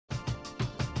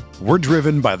We're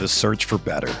driven by the search for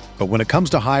better. But when it comes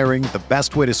to hiring, the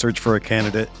best way to search for a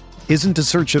candidate isn't to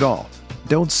search at all.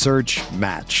 Don't search,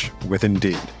 match with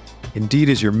Indeed. Indeed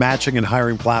is your matching and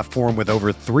hiring platform with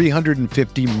over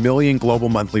 350 million global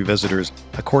monthly visitors,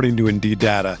 according to Indeed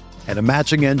data, and a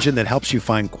matching engine that helps you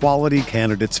find quality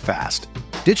candidates fast.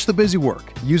 Ditch the busy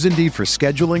work. Use Indeed for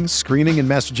scheduling, screening, and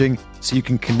messaging so you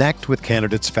can connect with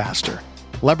candidates faster.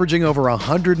 Leveraging over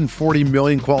 140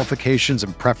 million qualifications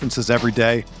and preferences every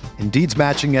day, Indeed's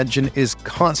matching engine is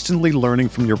constantly learning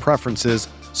from your preferences,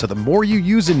 so the more you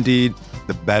use Indeed,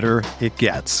 the better it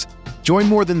gets. Join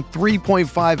more than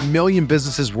 3.5 million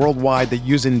businesses worldwide that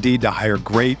use Indeed to hire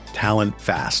great talent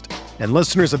fast. And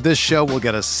listeners of this show will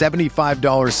get a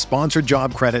 $75 sponsored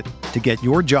job credit to get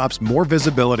your jobs more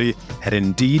visibility at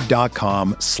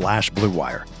Indeed.com/Blue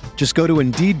Wire. Just go to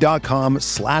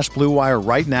Indeed.com/Blue Wire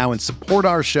right now and support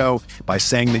our show by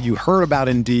saying that you heard about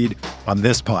Indeed on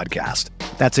this podcast.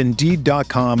 That's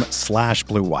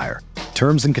Indeed.com/Blue Wire.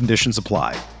 Terms and conditions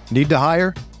apply. Need to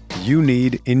hire? You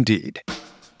need Indeed.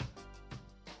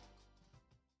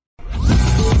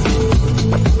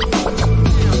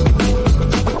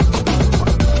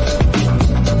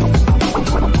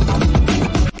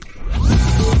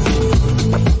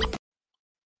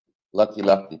 Lucky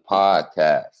Lefty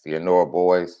podcast, the Notre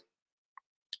boys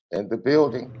in the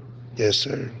building. Yes,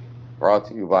 sir. Brought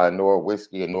to you by Notre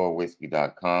Whiskey and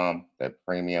NoreWhiskey.com, that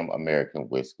premium American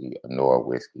whiskey,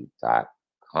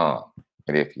 NoreWhiskey.com.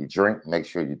 And if you drink, make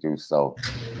sure you do so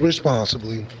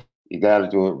responsibly. You got to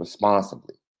do it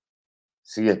responsibly.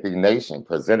 CFB Nation,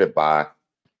 presented by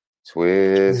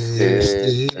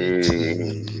Twisted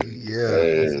Tea.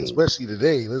 Yeah, especially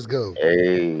today. Let's go.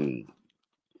 Hey.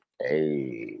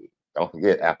 Don't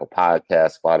forget Apple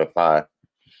Podcasts, Spotify,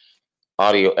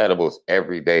 audio edibles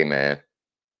every day, man.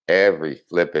 Every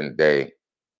flipping day.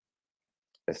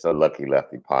 It's a Lucky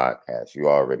Lefty podcast. You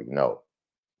already know.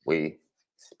 We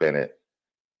spin it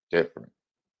different.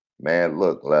 Man,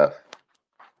 look, Left.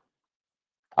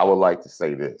 I would like to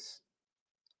say this.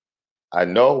 I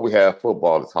know we have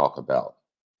football to talk about,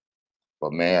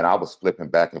 but man, I was flipping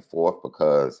back and forth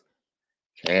because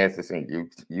Kansas and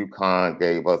UConn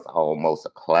gave us almost a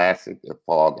classic at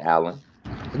Fog Allen.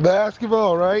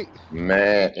 Basketball, right?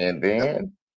 Man, and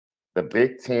then the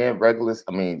Big Ten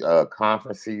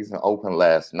conference season opened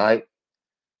last night.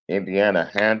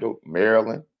 Indiana handled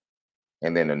Maryland,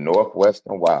 and then the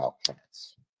Northwestern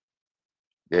Wildcats.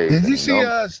 Did you see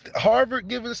Harvard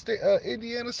giving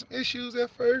Indiana some issues at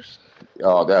first?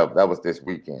 Oh, that was this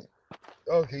weekend.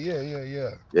 Okay, yeah.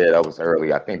 Yeah, that was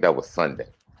early. I think that was Sunday.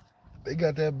 They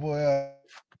got that boy out.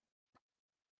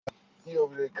 He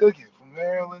over there cooking from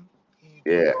Maryland. He's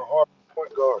a Harvard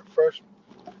point guard, freshman.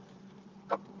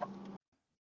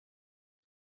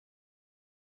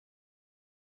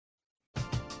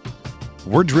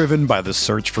 We're driven by the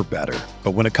search for better.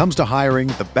 But when it comes to hiring,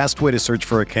 the best way to search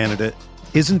for a candidate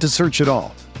isn't to search at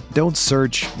all. Don't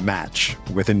search, match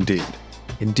with Indeed.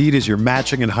 Indeed is your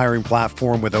matching and hiring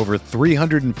platform with over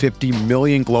 350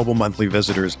 million global monthly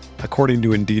visitors, according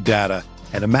to Indeed data,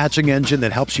 and a matching engine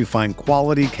that helps you find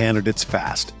quality candidates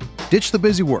fast. Ditch the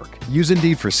busy work. Use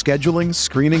Indeed for scheduling,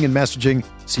 screening, and messaging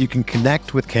so you can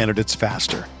connect with candidates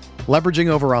faster. Leveraging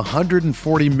over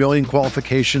 140 million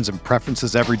qualifications and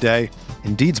preferences every day,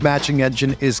 Indeed's matching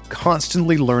engine is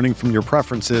constantly learning from your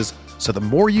preferences, so the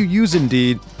more you use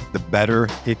Indeed, the better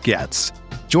it gets.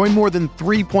 Join more than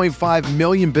 3.5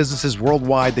 million businesses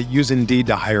worldwide that use Indeed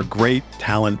to hire great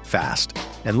talent fast.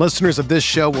 And listeners of this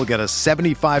show will get a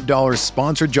 $75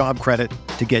 sponsored job credit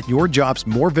to get your jobs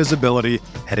more visibility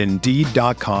at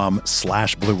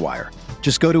Indeed.com/Blue Wire.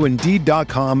 Just go to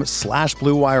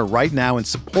Indeed.com/Blue Wire right now and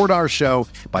support our show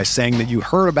by saying that you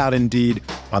heard about Indeed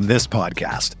on this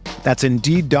podcast. That's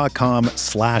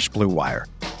Indeed.com/Blue Wire.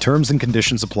 Terms and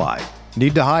conditions apply.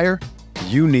 Need to hire?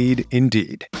 You need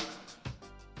Indeed.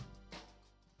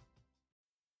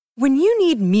 When you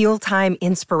need mealtime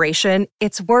inspiration,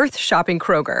 it's worth shopping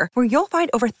Kroger, where you'll find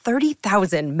over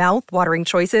 30,000 mouth-watering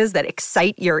choices that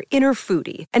excite your inner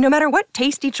foodie. And no matter what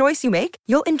tasty choice you make,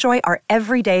 you'll enjoy our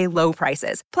everyday low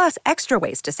prices, plus extra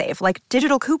ways to save, like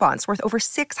digital coupons worth over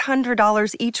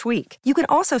 $600 each week. You can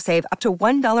also save up to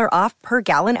 $1 off per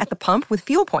gallon at the pump with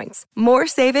fuel points. More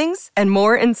savings and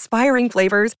more inspiring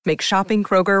flavors make shopping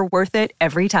Kroger worth it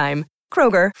every time.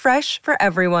 Kroger, fresh for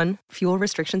everyone. Fuel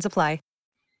restrictions apply.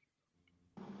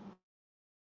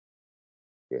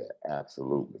 Yeah,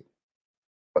 absolutely.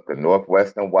 But the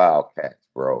Northwestern Wildcats,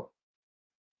 bro,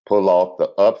 pull off the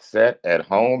upset at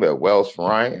home at Welsh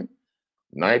Ryan,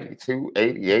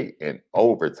 92-88 in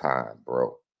overtime,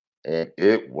 bro. And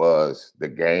it was the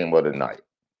game of the night.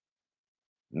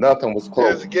 Nothing was close.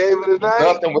 That's the game of the night.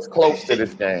 Nothing was close to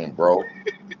this game, bro.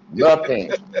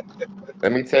 Nothing.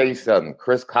 Let me tell you something.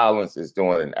 Chris Collins is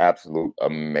doing an absolute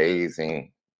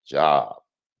amazing job.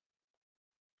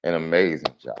 An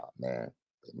amazing job, man.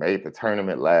 They made the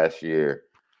tournament last year,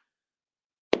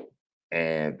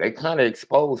 and they kind of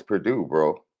exposed Purdue,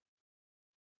 bro.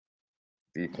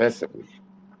 Defensively.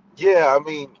 Yeah, I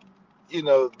mean, you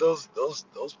know, those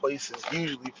places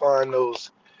usually find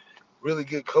those really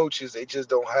good coaches. They just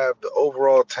don't have the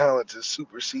overall talent to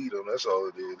supersede them. That's all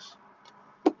it is.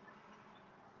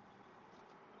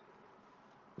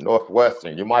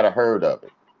 Northwestern, you might have heard of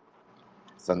it.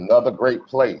 It's another great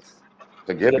place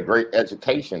to get a great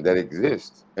education that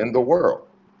exists in the world.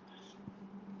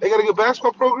 They got a good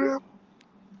basketball program?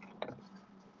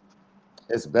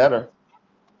 It's better.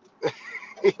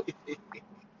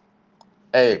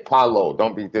 Hey, Paulo,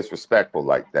 don't be disrespectful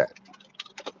like that.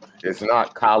 It's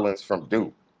not Collins from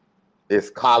Duke. It's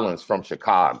Collins from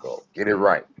Chicago. Get it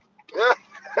right.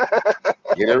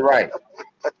 Get it right.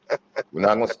 We're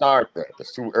not going to start that.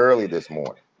 It's too early this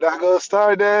morning. Not going to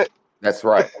start that? That's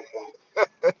right.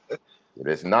 It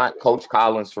is not Coach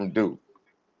Collins from Duke.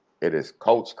 It is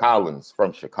Coach Collins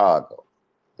from Chicago.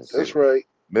 That's right.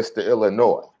 Mr.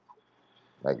 Illinois.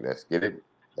 Like, let's get it.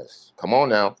 Come on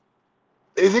now.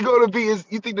 Is it going to be,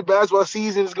 you think the basketball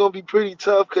season is going to be pretty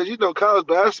tough? Because, you know, college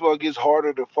basketball gets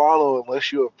harder to follow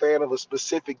unless you're a fan of a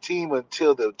specific team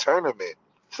until the tournament.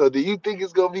 So do you think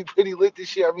it's going to be pretty lit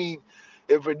this year? I mean,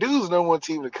 if Purdue's number one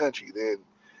team in the country, then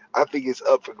I think it's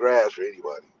up for grabs for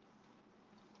anybody.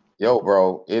 Yo,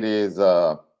 bro, it is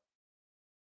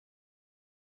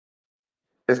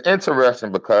it's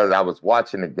interesting because I was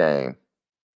watching the game,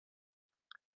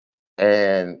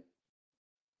 and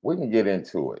we can get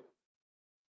into it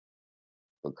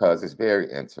because it's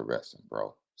very interesting,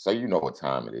 bro. So you know what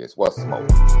time it is. What's smoke?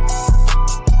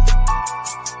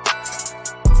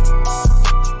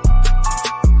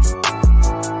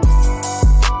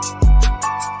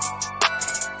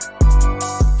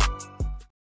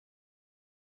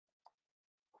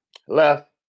 Left,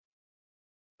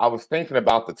 I was thinking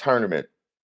about the tournament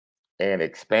and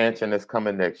expansion that's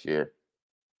coming next year.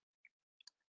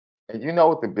 And you know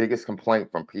what the biggest complaint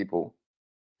from people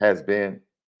has been?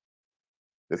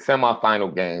 The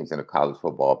semifinal games in the college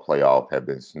football playoff have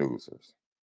been snoozers.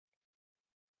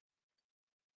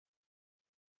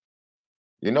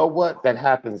 You know what? That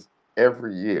happens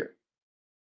every year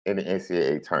in the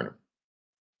NCAA tournament.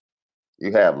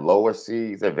 You have lower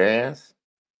seeds advance,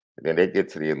 and then they get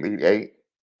to the Elite Eight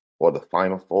or the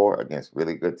Final Four against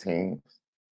really good teams,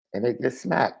 and they get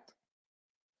smacked.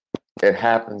 It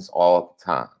happens all the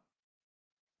time.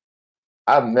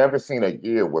 I've never seen a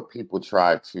year where people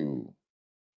try to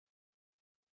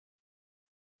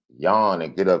yawn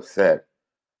and get upset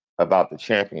about the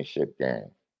championship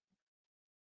game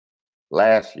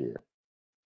last year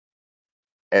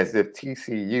as if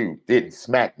TCU didn't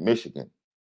smack Michigan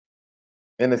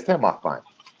in the semifinals.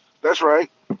 That's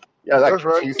right. Yeah, that's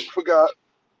right. Forgot.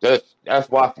 That's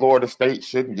why Florida State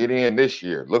shouldn't get in this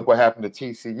year. Look what happened to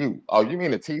TCU. Oh, you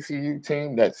mean the TCU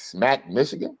team that smacked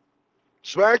Michigan?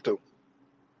 Smacked them.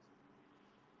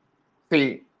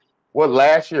 See, what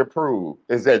last year proved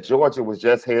is that Georgia was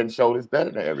just head and shoulders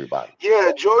better than everybody.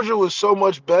 Yeah, Georgia was so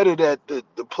much better that the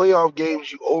playoff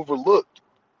games you overlooked.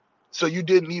 So you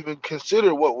didn't even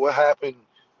consider what happened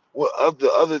with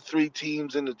the other three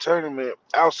teams in the tournament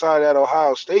outside that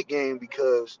Ohio State game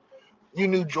because you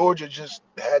knew Georgia just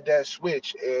had that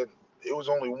switch, and it was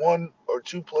only one or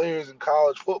two players in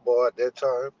college football at that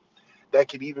time that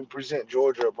could even present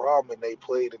Georgia a problem, and they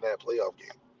played in that playoff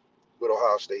game with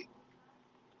Ohio State.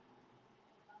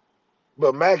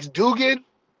 But Max Duggan,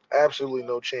 absolutely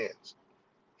no chance.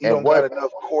 He don't got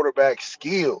enough quarterback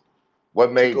skill.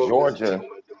 What made Georgia,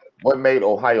 what made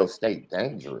Ohio State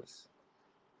dangerous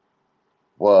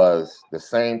was the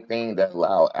same thing that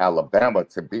allowed Alabama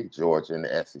to beat Georgia in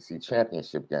the SEC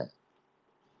championship game.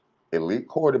 Elite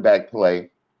quarterback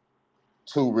play,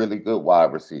 two really good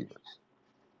wide receivers.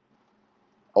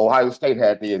 Ohio State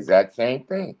had the exact same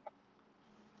thing.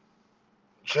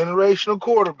 Generational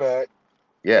quarterback.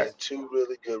 Yes. And two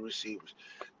really good receivers.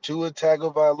 Tua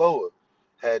Tagovailoa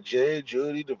had Jerry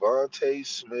Jeudy, Devontae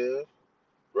Smith,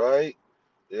 right?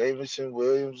 Jameson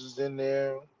Williams is in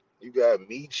there. You got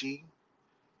Michi.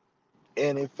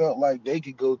 And it felt like they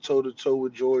could go toe-to-toe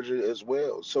with Georgia as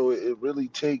well. So it really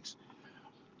takes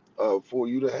for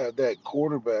you to have that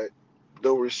quarterback,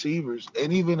 the receivers,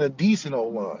 and even a decent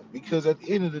O-line. Because at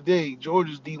the end of the day,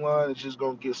 Georgia's D-line is just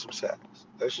going to get some sacks.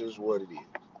 That's just what it is.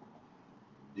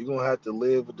 You're going to have to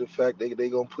live with the fact that they're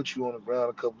going to put you on the ground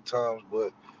a couple times.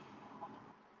 But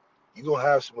you're going to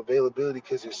have some availability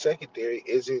because your secondary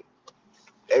isn't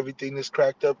everything that's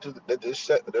cracked up to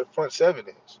the front seven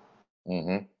is.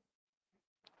 Mm-hmm.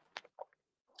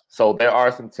 So there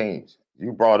are some teams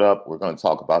you brought up. We're going to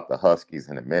talk about the Huskies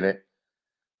in a minute.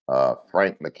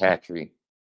 Frank McCaffrey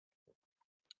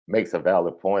makes a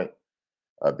valid point.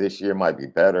 This year might be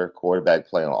better. Quarterback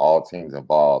play on all teams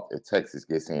involved. If Texas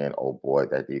gets in, oh boy,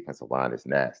 that defensive line is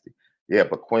nasty. Yeah,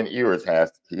 but Quinn Ewers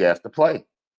has to play.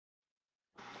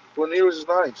 Quinn Ewers is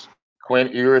nice.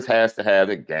 Quinn Ewers has to have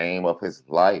the game of his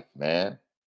life, man.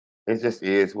 It just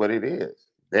is what it is.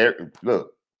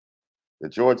 Look, the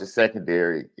Georgia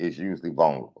secondary is usually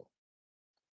vulnerable.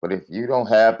 But if you don't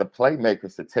have the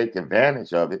playmakers to take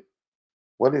advantage of it,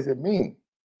 what does it mean?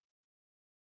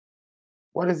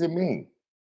 What does it mean?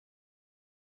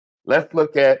 Let's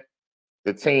look at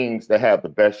the teams that have the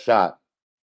best shot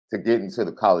to get into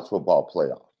the college football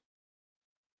playoff.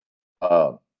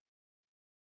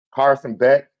 Carson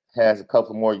Beck has a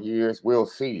couple more years. We'll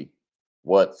see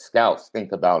what scouts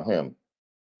think about him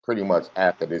pretty much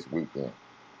after this weekend.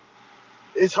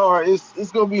 It's hard.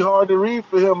 It's going to be hard to read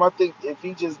for him. I think if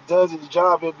he just does his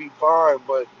job, he'll be fine.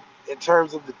 But in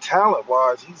terms of the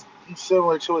talent-wise, he's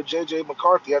similar to a J.J.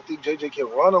 McCarthy. I think J.J. can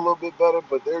run a little bit better,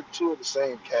 but they're two of the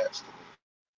same cast.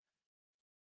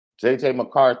 J.J.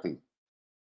 McCarthy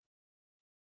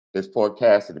is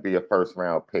forecasted to be a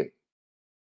first-round pick.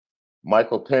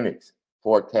 Michael Penix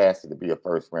forecasted to be a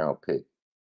first-round pick.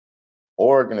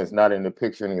 Oregon is not in the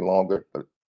picture any longer, but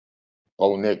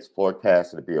Bo Nix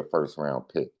forecasted to be a first-round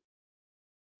pick.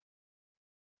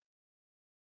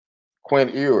 Quinn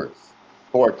Ewers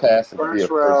forecasted to be a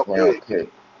first-round pick.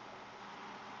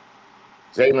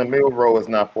 Jalen Milroe is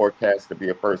not forecast to be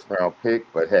a first-round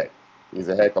pick, but heck, he's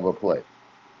a heck of a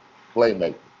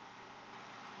playmaker.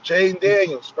 Jaden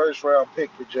Daniels, first-round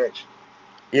pick projection.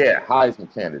 Yeah,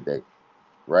 Heisman candidate,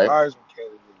 right? Heisman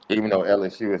candidate. Even though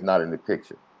LSU is not in the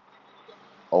picture.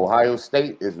 Ohio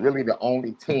State is really the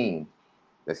only team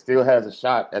that still has a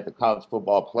shot at the college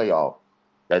football playoff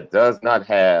that does not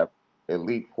have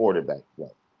elite quarterback play.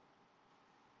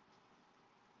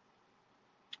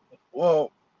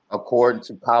 Well, according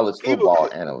to college football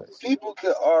analysts. People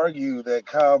could argue that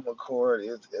Kyle McCord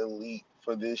is elite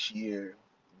for this year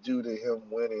due to him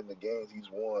winning the games he's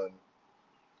won.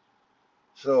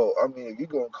 So, I mean, if you're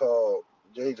going to call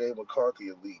J.J. McCarthy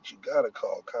elite, you got to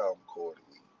call Kyle McCord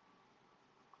elite.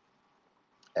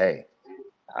 Hey,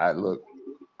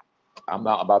 I'm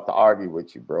not about to argue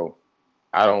with you, bro.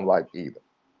 I don't like either.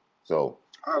 So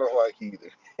I don't like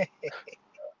either.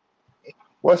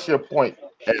 What's your point,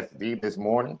 SD, this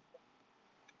morning?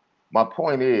 My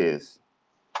point is,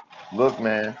 look,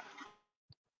 man,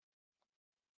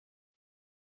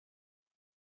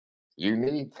 you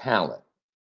need talent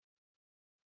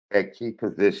at key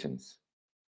positions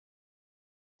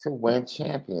to win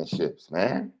championships,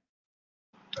 man.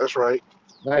 That's right.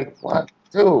 Like what,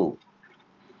 dude?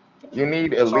 You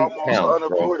need elite talent,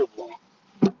 bro.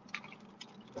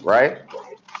 Right?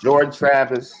 Jordan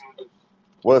Travis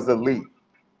was elite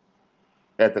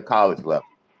at the college level.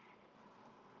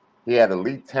 He had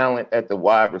elite talent at the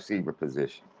wide receiver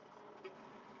position.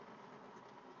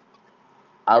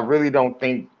 I really don't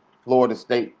think Florida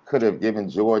State could have given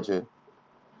Georgia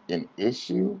an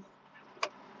issue,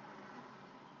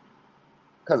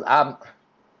 because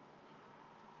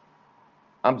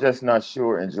I'm just not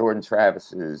sure in Jordan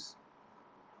Travis's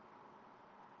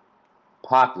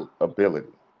pocket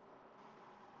ability.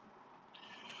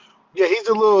 Yeah, he's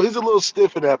a little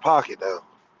stiff in that pocket now.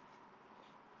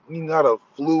 He's not a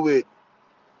fluid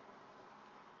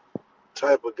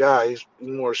type of guy. He's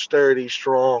more sturdy,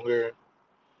 stronger,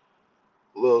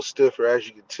 a little stiffer, as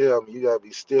you can tell. I mean, you gotta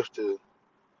be stiff to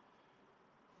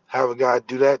have a guy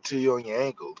do that to you on your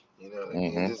ankle. You know,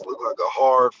 It just look like a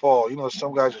hard fall. You know,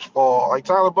 some guys just fall like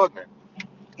Tyler Buckner.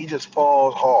 He just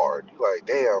falls hard. You're like,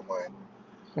 damn, man.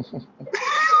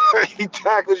 He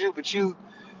tackles you, but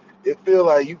it feel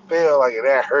like you fell like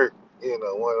that hurt. You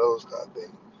know, one of those kind of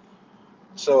things.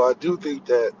 So I do think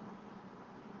that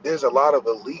there's a lot of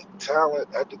elite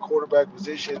talent at the quarterback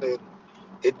position, and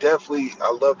it definitely,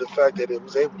 I love the fact that it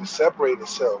was able to separate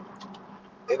itself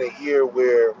in a year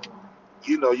where,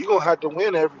 you know, you're going to have to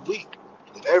win every week.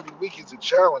 Every week is a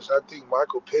challenge. I think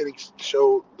Michael Penix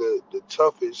showed the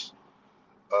toughest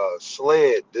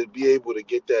sled to be able to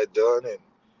get that done,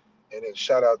 and then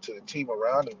shout out to the team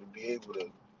around him to be able to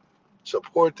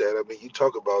support that. I mean, you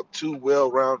talk about two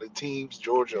well-rounded teams,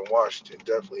 Georgia and Washington,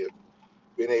 definitely have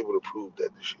been able to prove that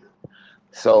this year.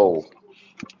 So,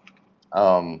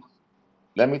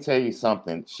 let me tell you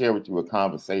something, share with you a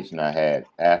conversation I had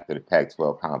after the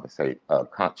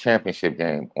Pac-12 championship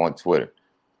game on Twitter.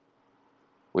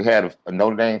 we had a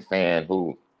Notre Dame fan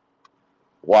who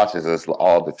watches us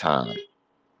all the time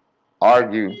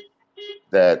argue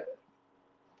that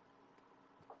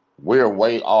we're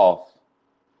way off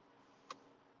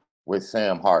with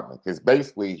Sam Hartman, because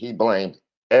basically he blamed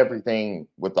everything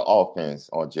with the offense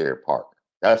on Jared Parker.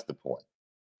 That's the point.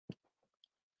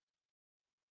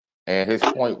 And his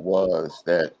point was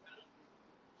that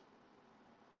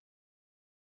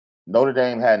Notre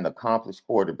Dame had an accomplished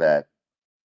quarterback,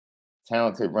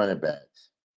 talented running backs,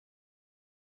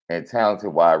 and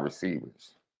talented wide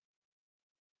receivers.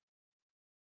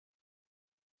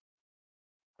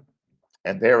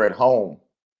 And they're at home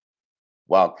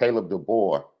while Caleb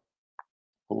DeBoer,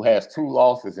 who has 2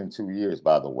 losses in 2 years,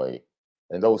 by the way,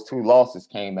 and those 2 losses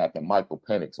came after Michael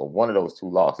Penix, or one of those 2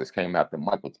 losses came after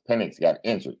Michael Penix got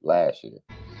injured last year.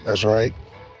 That's right.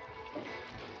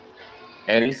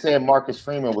 And he said Marcus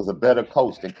Freeman was a better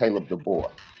coach than Caleb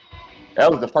DeBoer. That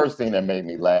was the first thing that made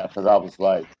me laugh, because I was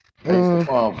like, based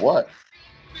upon what?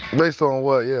 Based on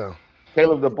what, yeah.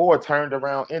 Caleb DeBoer turned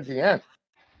around Indiana.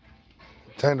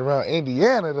 Turned around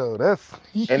Indiana, though. That's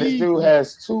and this dude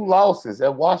has 2 losses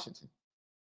at Washington.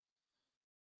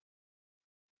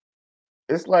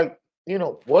 It's like, you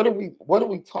know, what are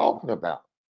we talking about?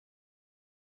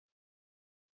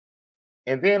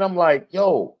 And then I'm like,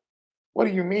 yo, what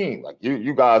do you mean? Like,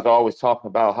 you guys are always talking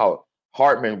about how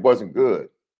Hartman wasn't good.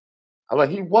 I'm like,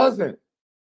 he wasn't.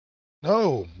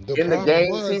 No, in the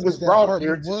games he was brought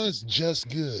here. He was just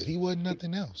good. He wasn't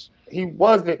nothing else. He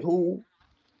wasn't who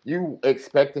you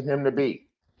expected him to be.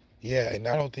 Yeah, and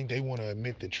I don't think they want to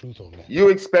admit the truth on that. You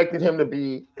expected him to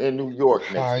be in New York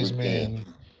next weekend,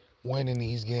 winning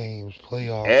these games,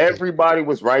 playoffs. Everybody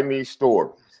was writing these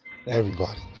stories.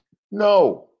 Everybody.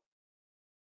 No.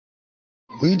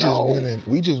 We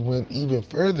just went even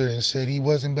further and said he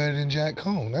wasn't better than Jack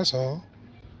Cohn. That's all.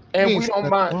 And we don't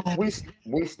mind.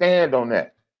 We stand on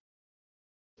that.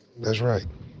 That's right.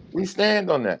 We stand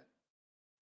on that.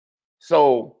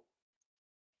 So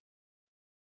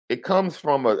it comes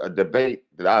from a debate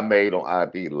that I made on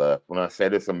IB Left when I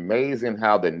said it's amazing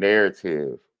how the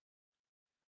narrative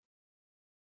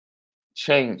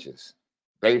changes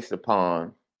based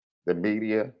upon the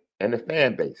media and the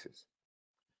fan bases.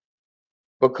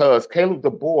 Because Caleb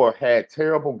DeBoer had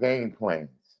terrible game plans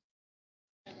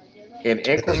in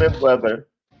inclement weather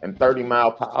and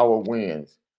 30-mile-per-hour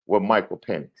winds with Michael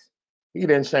Penix. He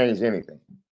didn't change anything.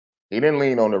 He didn't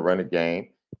lean on the running game.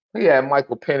 He had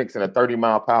Michael Penix in a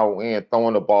 30-mile-per-hour wind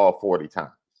throwing the ball 40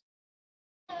 times.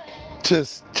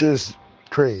 Just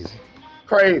crazy.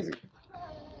 Crazy.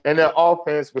 And their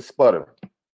offense was sputtering.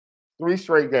 3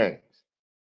 straight games.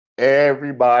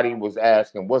 Everybody was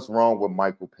asking, what's wrong with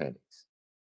Michael Penix?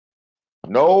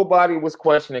 Nobody was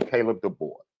questioning Caleb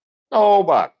DeBoer.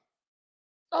 Nobody.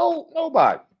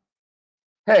 Nobody.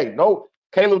 Hey,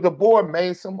 Caleb DeBoer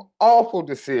made some awful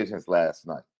decisions last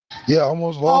night. Yeah,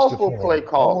 almost lost awful it for him. Play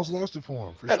call. Almost lost it for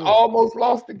him. For and sure. Almost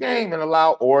lost the game and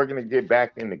allowed Oregon to get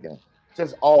back in the game.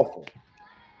 Just awful.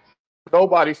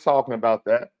 Nobody's talking about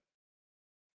that.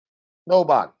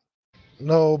 Nobody.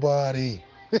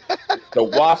 The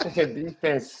Washington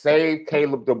defense saved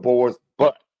Caleb DeBoer's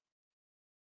butt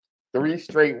 3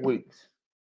 straight weeks.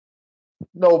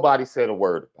 Nobody said a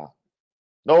word about it.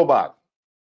 Nobody.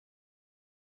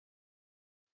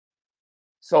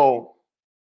 So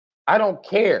I don't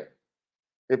care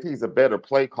if he's a better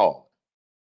play caller.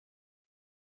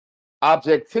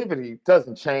 Objectivity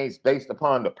doesn't change based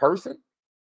upon the person.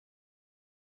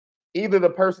 Either the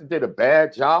person did a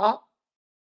bad job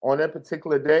on that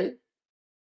particular day,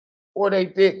 or they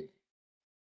didn't.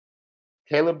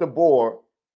 Caleb DeBoer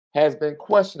has been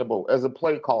questionable as a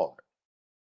play caller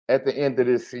at the end of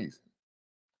this season.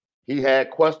 He had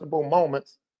questionable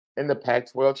moments in the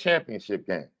Pac-12 championship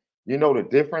game. You know the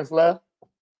difference, Left?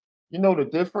 You know the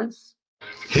difference?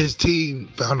 His team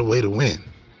found a way to win.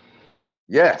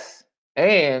 Yes.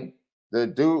 And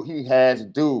he has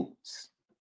dudes.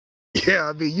 Yeah,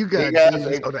 I mean, you got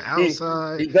dudes on the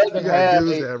outside. He doesn't have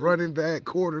dudes at running back,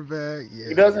 quarterback. Yeah.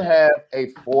 He doesn't have a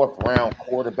 4th-round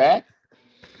quarterback.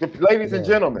 Ladies and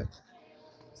gentlemen,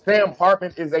 Sam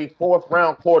Hartman is a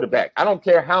 4th-round quarterback. I don't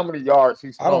care how many yards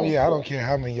he's thrown. I don't care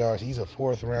how many yards. He's a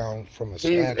 4th round from a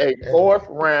He's a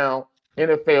 4th-round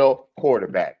NFL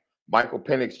quarterback. Michael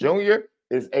Penix Jr.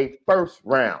 is a 1st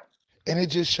round. And it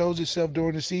just shows itself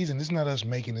during the season. It's not us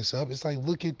making this up. It's like,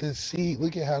 look at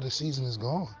how the season is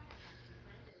going.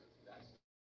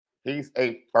 He's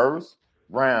a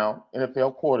 1st-round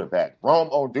NFL quarterback. Rome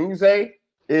Odunze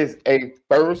is a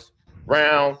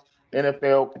 1st-round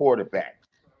NFL quarterback.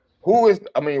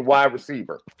 Wide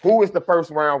receiver. Who is the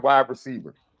 1st-round wide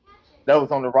receiver that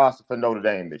was on the roster for Notre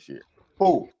Dame this year?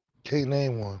 Who? Can't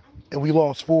name one. And we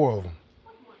lost 4 of them.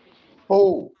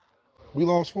 Who? We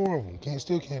lost 4 of them.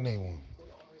 Can't name one.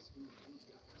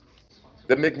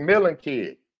 The McMillan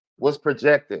kid was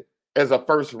projected as a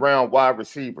first-round wide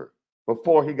receiver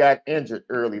before he got injured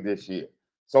early this year.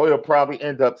 So he'll probably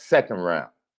end up second round.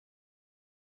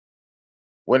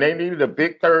 When they needed a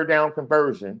big third down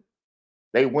conversion,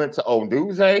 they went to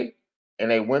Oduze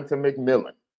and they went to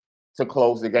McMillan to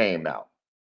close the game out.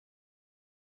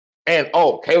 And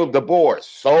Caleb DeBoer,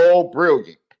 so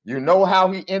brilliant. You know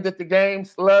how he ended the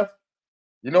games left?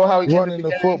 You know how he running ended the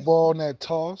game? Football in that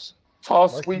toss.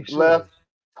 Toss sweep left,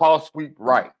 toss sweep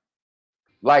right.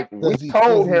 Like we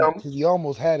told him. He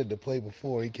almost had it to play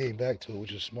before he came back to it,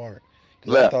 which is smart.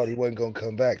 Because I thought he wasn't going to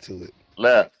come back to it.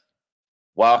 Left.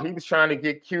 While he was trying to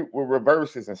get cute with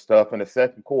reverses and stuff in the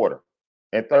second quarter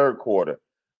and third quarter,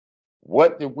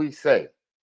 what did we say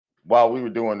while we were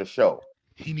doing the show?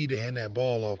 He need to hand that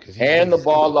ball off. Hand the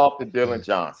ball off to Dylan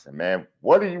Johnson, man.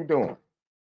 What are you doing?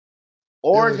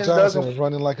 Oregon Johnson is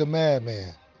running like a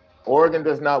madman. Oregon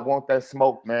does not want that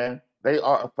smoke, man. They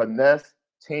are a finesse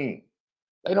team.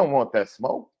 They don't want that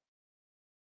smoke.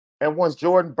 And once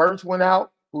Jordan Burch went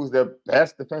out, who's their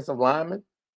best defensive lineman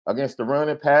against the run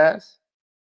and pass,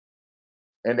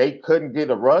 and they couldn't get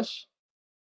a rush,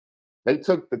 they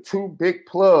took the 2 big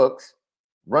plugs,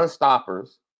 run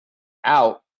stoppers,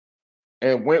 out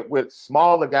and went with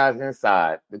smaller guys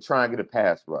inside to try and get a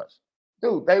pass rush.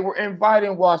 Dude, they were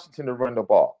inviting Washington to run the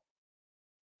ball.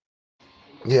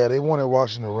 Yeah, they wanted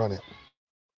Washington to run it.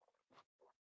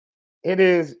 It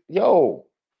is,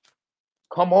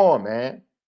 come on, man.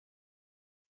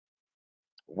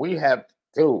 We have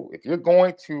to, if you're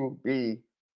going to be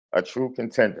a true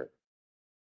contender,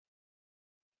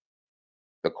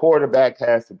 the quarterback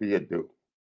has to be a dude.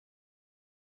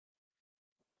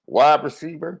 Wide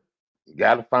receiver, you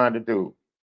got to find a dude.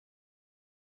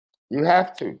 You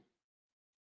have to.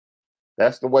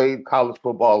 That's the way college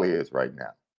football is right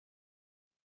now.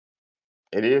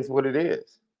 It is what it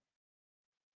is.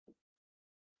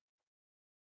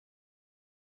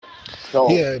 So,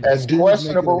 as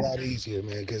questionable, make it a lot easier,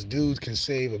 man, because dudes can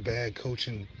save a bad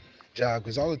coaching job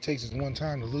because all it takes is one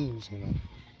time to lose,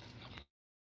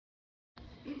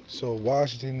 So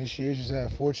Washington this year just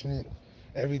had fortunate.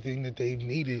 Everything that they've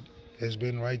needed has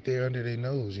been right there under their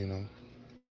nose,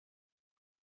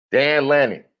 Dan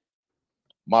Lanning,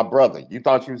 my brother, you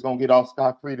thought you was going to get off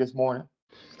scot-free this morning?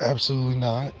 Absolutely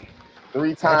not.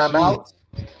 3 timeouts?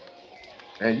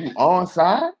 And you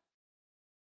onside?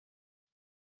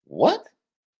 What?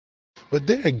 But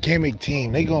they're a gimmick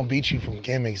team. They going to beat you from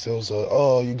gimmicks. So,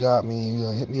 oh, you got me. You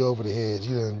done hit me over the head.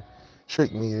 You done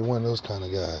tricked me. They're one of those kind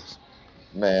of guys.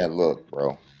 Man, look,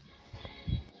 bro.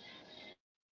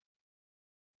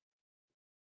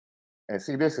 And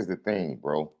see, this is the thing,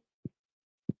 bro.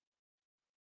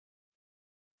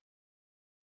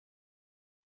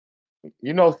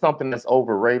 You know something that's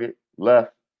overrated,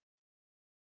 Left?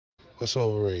 What's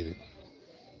overrated?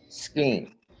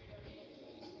 Scheme.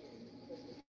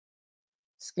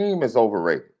 Scheme is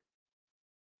overrated.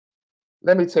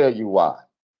 Let me tell you why,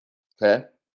 okay?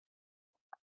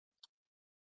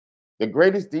 The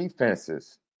greatest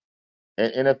defenses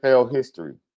in NFL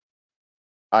history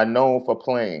are known for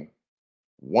playing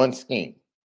one scheme.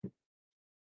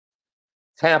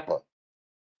 Tampa,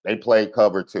 they played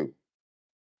cover 2.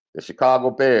 The Chicago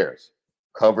Bears,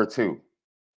 cover 2.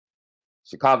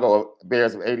 Chicago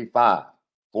Bears of 85,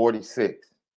 46.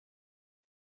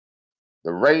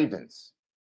 The Ravens,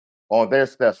 on their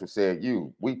special, said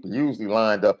we usually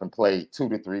lined up and played 2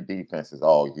 to 3 defenses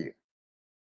all year.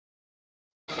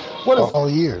 All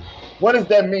year. What does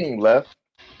that mean, Left?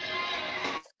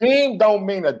 Scheme don't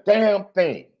mean a damn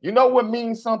thing. You know what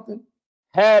means something?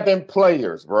 Having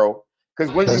players, bro.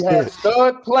 Because when you have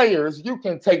stud players, you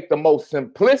can take the most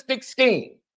simplistic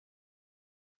scheme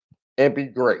and be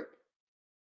great.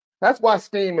 That's why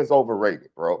scheme is overrated,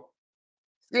 bro.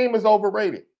 Scheme is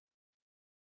overrated.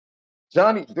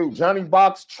 Johnny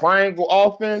Box triangle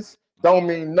offense don't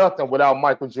mean nothing without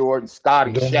Michael Jordan,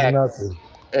 Scottie, Shaq. Nothing.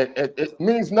 It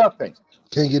means nothing.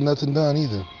 Can't get nothing done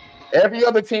either. Every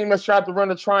other team that's tried to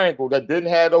run a triangle that didn't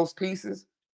have those pieces,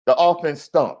 the offense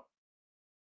stunk.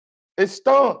 It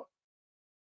stunk.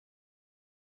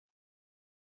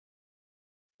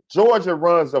 Georgia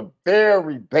runs a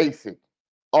very basic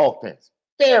offense.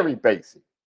 Very basic.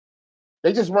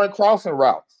 They just run crossing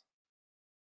routes.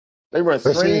 They run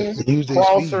screens,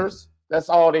 crossers. That's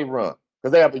all they run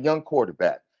because they have a young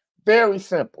quarterback. Very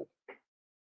simple.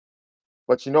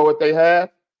 But you know what they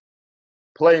have?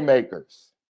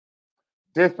 Playmakers.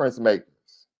 Difference makers.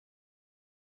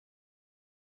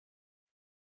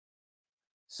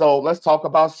 So let's talk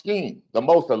about scheme. The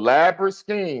most elaborate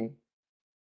scheme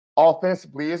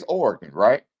offensively is Oregon,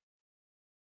 right?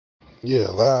 Yeah,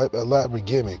 elaborate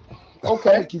gimmick.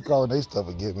 Okay. They keep calling they stuff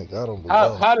a gimmick. I don't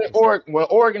believe How did Oregon, when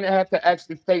Oregon had to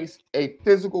actually face a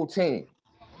physical team,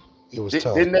 it was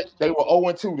tough. didn't they were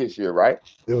 0-2 this year, right?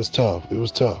 It was tough.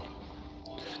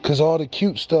 Because all the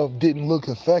cute stuff didn't look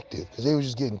effective because they were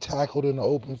just getting tackled in the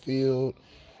open field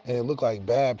and it looked like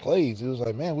bad plays. It was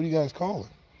like, man, what are you guys calling?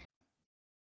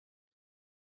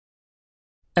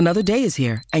 Another day is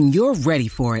here, and you're ready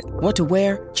for it. What to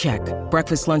wear? Check.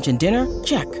 Breakfast, lunch, and dinner?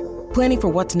 Check. Planning for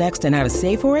what's next and how to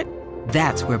save for it?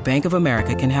 That's where Bank of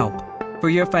America can help. For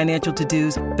your financial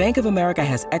to-dos, Bank of America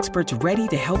has experts ready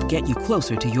to help get you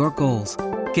closer to your goals.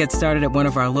 Get started at one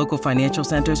of our local financial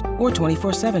centers or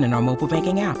 24/7 in our mobile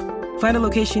banking app. Find a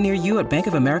location near you at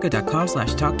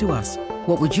bankofamerica.com/talktous.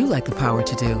 What would you like the power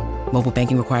to do? Mobile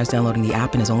banking requires downloading the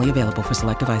app and is only available for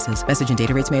select devices. Message and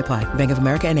data rates may apply. Bank of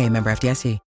America N.A., member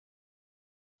FDIC.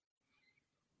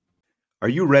 Are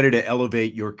you ready to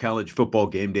elevate your college football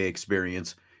game day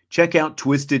experience? Check out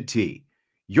Twisted Tea,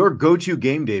 your go-to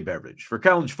game day beverage for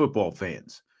college football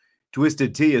fans.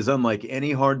 Twisted Tea is unlike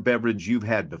any hard beverage you've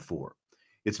had before.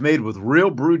 It's made with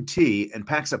real brewed tea and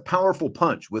packs a powerful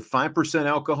punch with 5%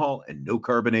 alcohol and no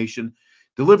carbonation,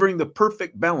 delivering the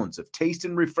perfect balance of taste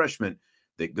and refreshment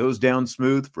that goes down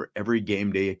smooth for every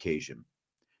game day occasion.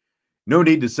 No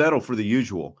need to settle for the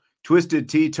usual. Twisted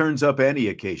Tea turns up any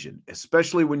occasion,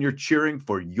 especially when you're cheering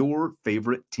for your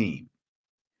favorite team.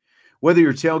 Whether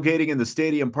you're tailgating in the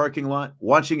stadium parking lot,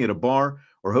 watching at a bar,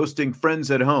 or hosting friends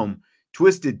at home,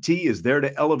 Twisted Tea is there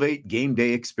to elevate game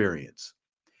day experience.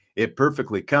 It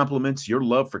perfectly complements your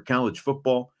love for college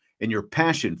football and your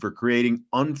passion for creating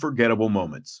unforgettable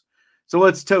moments. So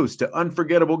let's toast to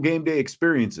unforgettable game day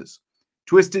experiences.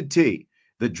 Twisted Tea,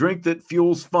 the drink that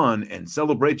fuels fun and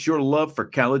celebrates your love for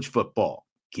college football.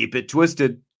 Keep it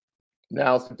twisted.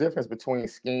 Now, it's the difference between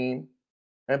scheme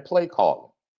and play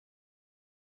calling,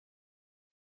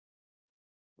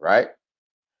 right?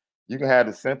 You can have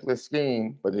the simplest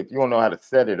scheme, but if you don't know how to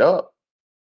set it up,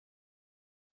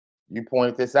 you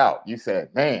pointed this out. You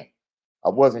said, man, I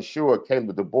wasn't sure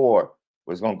Caleb DeBoer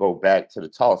was going to go back to the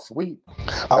toss sweep.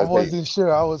 I wasn't sure.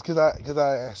 I was because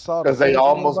I saw because they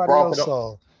almost broke it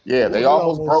on. Yeah, they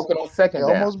almost broke it on second down.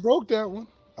 They almost broke that one.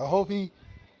 I hope he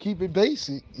keep it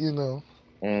basic, you know.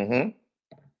 Mm-hmm.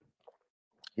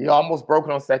 He almost broke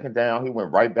it on second down. He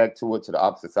went right back to it to the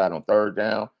opposite side on third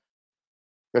down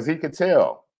because he could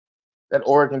tell that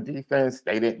Oregon defense,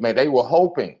 they were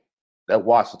hoping that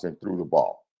Washington threw the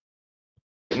ball.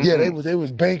 Mm-hmm. Yeah, they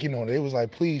was banking on it. It was like,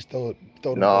 please throw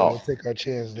the ball. We'll take our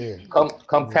chance there.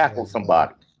 Come tackle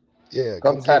somebody. Yeah,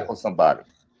 come tackle somebody.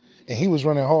 And he was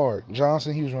running hard.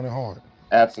 Johnson, he was running hard.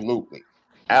 Absolutely.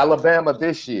 Alabama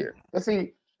this year. Let's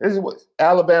see. This is what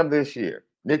Alabama this year.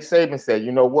 Nick Saban said,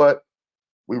 you know what?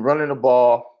 We running the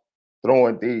ball,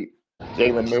 throwing deep.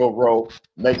 Jalen Milroe,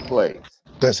 make plays.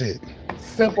 That's it.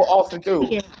 Simple, awesome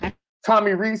dude. Yeah.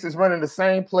 Tommy Rees is running the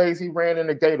same plays he ran in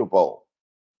the Gator Bowl,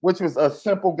 which was a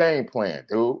simple game plan,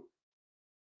 dude.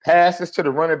 Passes to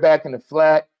the running back in the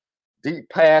flat, deep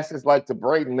passes like to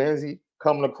Braden Lindsey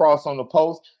coming across on the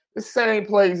post. The same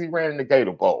plays he ran in the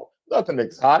Gator Bowl. Nothing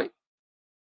exotic.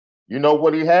 You know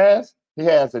what he has? He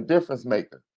has a difference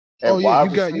maker. And you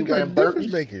got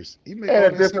difference makers. And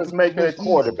a difference maker at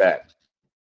quarterback.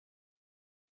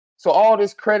 So all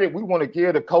this credit we want to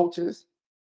give to coaches.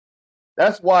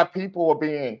 That's why people are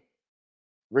being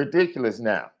ridiculous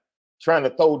now, trying to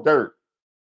throw dirt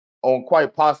on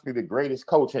quite possibly the greatest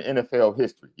coach in NFL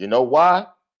history. You know why?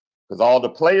 Because all the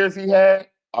players he had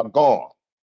are gone.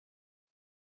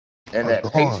 And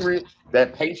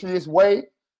that Patriots way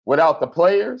without the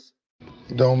players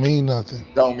don't mean nothing.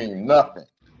 Don't mean nothing.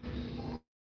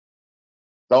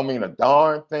 Don't mean a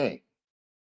darn thing.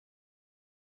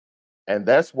 And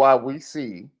that's why we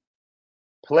see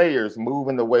players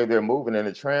moving the way they're moving in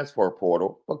the transfer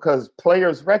portal, because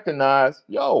players recognize,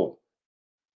 yo,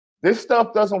 this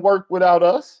stuff doesn't work without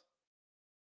us.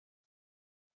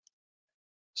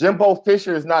 Jimbo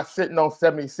Fisher is not sitting on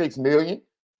 $76 million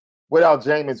without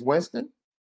Jameis Winston,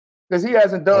 because he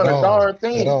hasn't done a darn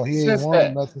thing since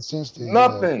that. Nothing since then.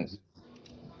 Nothing. Yeah.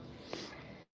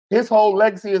 His whole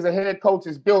legacy as a head coach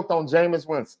is built on Jameis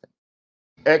Winston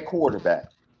at quarterback.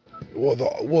 Well,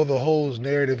 the whole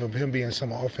narrative of him being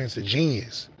some offensive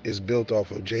genius is built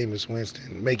off of Jameis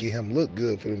Winston, making him look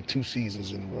good for them 2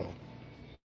 seasons in a row.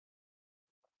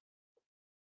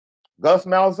 Gus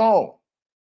Malzahn,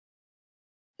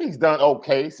 he's done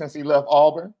okay since he left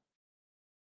Auburn.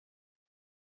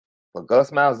 But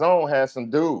Gus Malzahn had some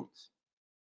dudes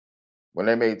when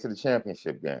they made it to the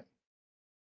championship game.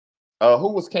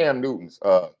 Who was Cam Newton's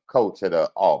coach at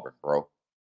Auburn, bro?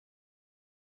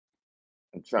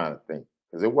 I'm trying to think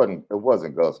because it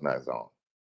wasn't Gus Malzahn.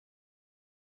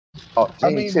 Oh,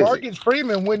 Gene Chizik. Marcus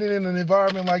Freeman winning in an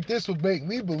environment like this would make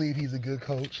me believe he's a good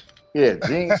coach. Yeah,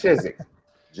 Gene Chizik.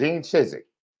 Gene Chizik.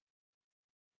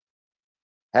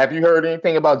 Have you heard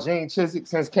anything about Gene Chizik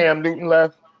since Cam Newton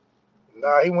left?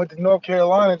 Nah, he went to North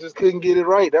Carolina, just couldn't get it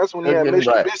right. That's when he had Mitch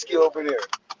Trubisky over there.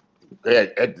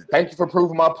 Yeah, thank you for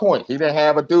proving my point. He didn't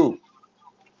have a dude.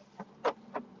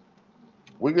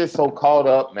 We get so caught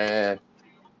up, man,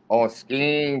 on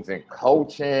schemes and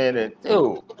coaching, and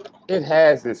dude, it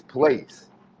has its place.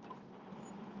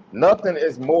 Nothing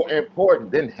is more important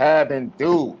than having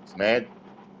dudes, man.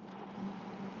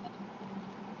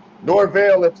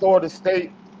 Norvell at Florida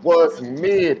State was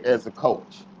mid as a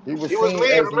coach. He was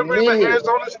mid. Remember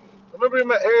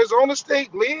him at Arizona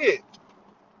State? Mid.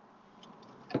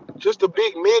 Just a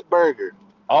big mid burger.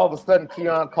 All of a sudden,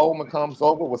 Keon Coleman comes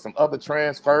over with some other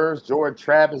transfers. Jordan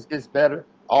Travis gets better.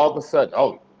 All of a sudden,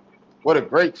 oh, what a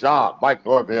great job Mike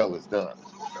Norvell has done.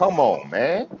 Come on,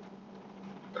 man.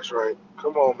 That's right.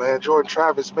 Come on, man. Jordan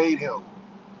Travis made him.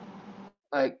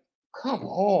 Like, come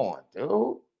on,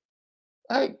 dude.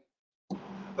 Like,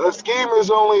 the scheme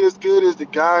is only as good as the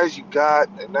guys you got,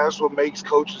 and that's what makes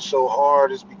coaching so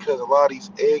hard, is because a lot of these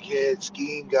egghead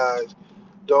scheme guys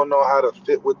don't know how to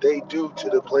fit what they do to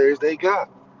the players they got.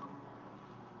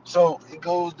 So it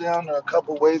goes down to a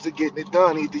couple ways of getting it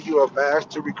done. Either you're a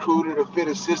master recruiter to fit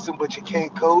a system, but you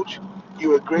can't coach.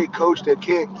 You're a great coach that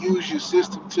can't use your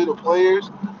system to the players,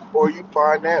 or you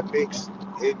find that mix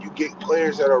and you get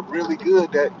players that are really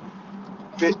good that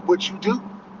fit what you do.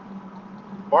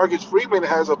 Marcus Freeman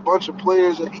has a bunch of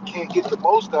players that he can't get the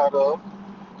most out of,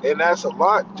 and that's a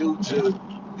lot due to,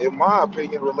 in my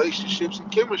opinion, relationships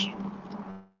and chemistry.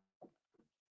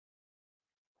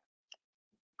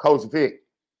 Coach Vic,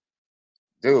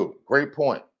 dude, great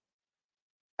point.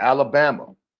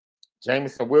 Alabama,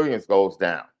 Jameson Williams goes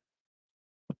down.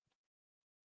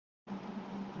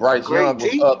 Bryce Young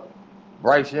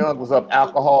was up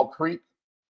Alcohol Creek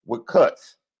with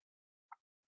cuts,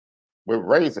 with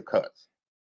razor cuts.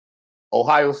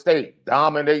 Ohio State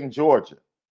dominating Georgia.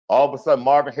 All of a sudden,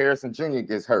 Marvin Harrison Jr.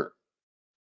 gets hurt.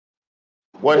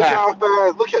 What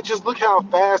happened? Look how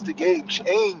fast the game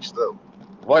changed, though.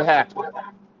 What happened?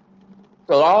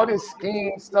 So all this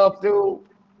scheme stuff, dude,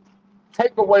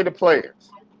 take away the players.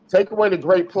 Take away the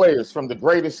great players from the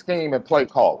greatest scheme and play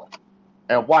calling,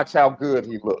 and watch how good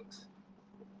he looks.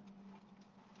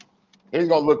 He's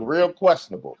going to look real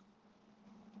questionable.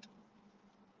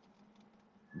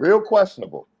 Real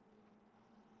questionable.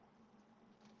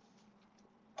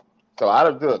 So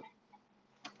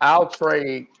I'll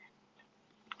trade.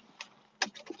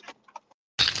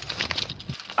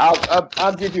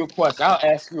 I'll give you a question. I'll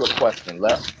ask you a question,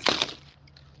 Left.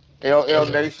 LL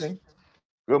Nation,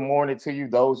 good morning to you.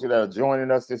 Those that are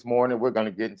joining us this morning, we're going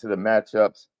to get into the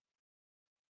matchups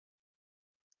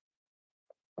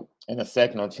in a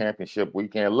second on championship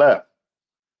weekend. Left,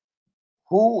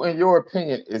 who, in your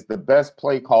opinion, is the best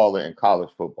play caller in college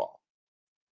football?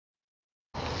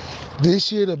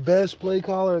 This year, the best play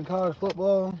caller in college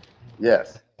football?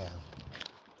 Yes.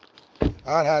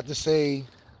 I'd have to say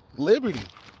Liberty.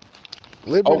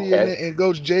 Okay. And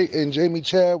Coach Jamie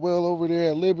Chadwell over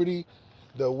there at Liberty,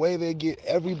 the way they get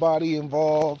everybody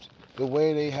involved, the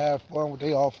way they have fun with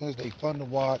their offense, they fun to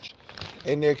watch,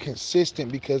 and they're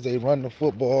consistent because they run the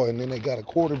football, and then they got a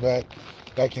quarterback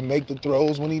that can make the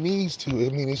throws when he needs to. I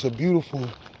mean, it's a beautiful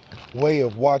way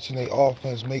of watching their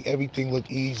offense make everything look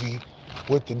easy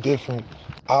with the different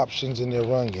options in their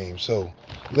run game. So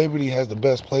Liberty has the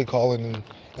best play calling,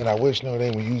 and I wish Notre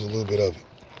Dame would use a little bit of it.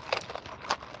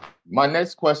 My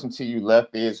next question to you,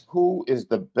 Left, is who is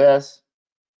the best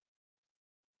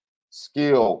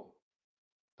skill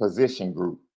position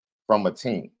group from a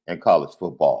team in college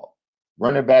football?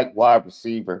 Running back, wide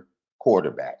receiver,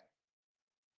 quarterback.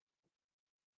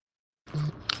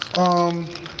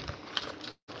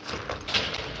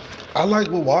 I like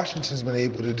what Washington's been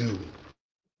able to do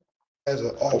as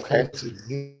an offensive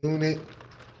unit.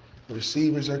 The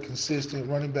receivers are consistent.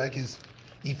 Running back is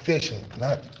efficient,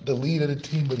 not the lead of the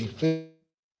team, but efficient.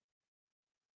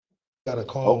 Got a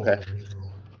call. Okay.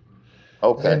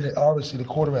 Okay. And obviously the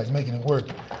quarterback's making it work,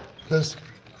 because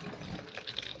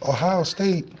Ohio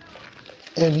State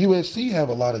and USC have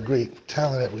a lot of great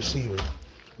talent at receiver,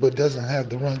 but doesn't have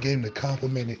the run game to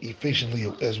complement it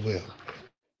efficiently as well.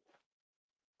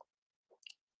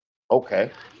 Okay.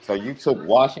 So you took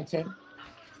Washington,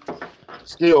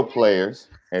 skill players,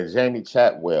 and Jamie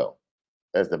Chadwell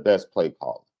as the best play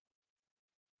caller.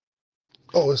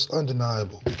 Oh, it's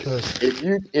undeniable because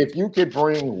If you could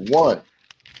bring one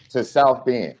to South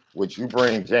Bend, would you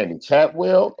bring Jamie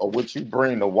Chatwell or would you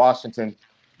bring the Washington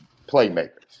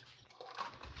playmakers?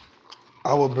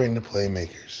 I will bring the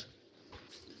playmakers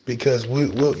because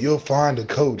you'll find a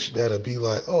coach that'll be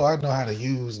like, oh, I know how to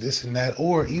use this and that,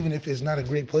 or even if it's not a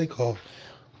great play call,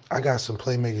 I got some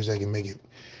playmakers that can make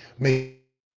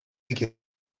it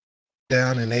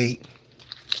down and 8,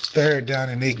 third down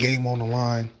and 8, game on the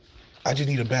line. I just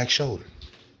need a back shoulder.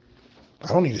 I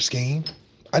don't need a scheme.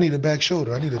 I need a back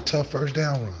shoulder. I need a tough first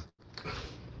down run.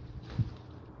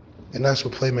 And that's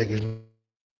what playmakers.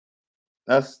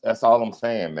 That's all I'm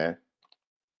saying, man.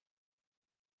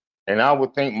 And I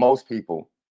would think most people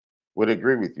would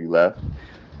agree with you, Left.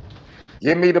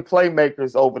 Give me the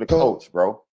playmakers over the coach,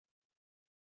 bro.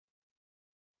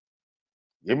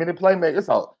 Give me the playmakers.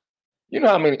 All. You know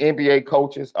how many NBA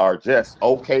coaches are just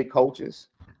okay coaches?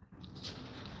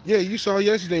 Yeah, you saw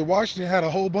yesterday, Washington had a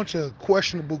whole bunch of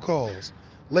questionable calls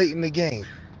late in the game.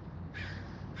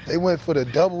 They went for the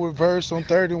double reverse on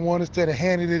 3rd and 1 instead of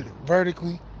handing it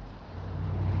vertically.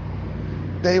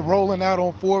 They rolling out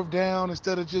on 4th down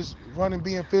instead of just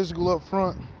being physical up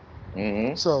front.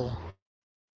 Mm-hmm. So,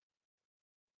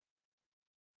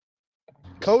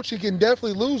 coaching can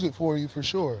definitely lose it for you for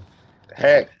sure.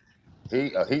 Heck,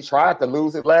 he tried to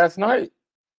lose it last night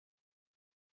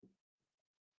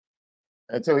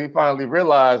until he finally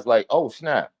realized, like, oh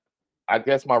snap, I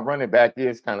guess my running back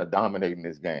is kind of dominating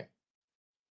this game.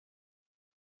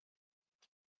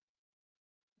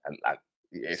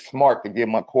 It's smart to give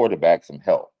my quarterback some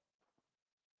help.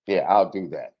 Yeah, I'll do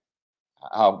that.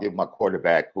 I'll give my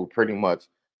quarterback, who pretty much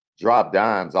dropped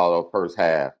dimes all the first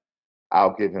half,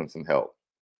 I'll give him some help.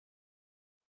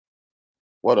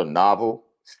 What a novel,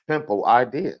 simple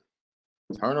idea.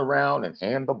 Turn around and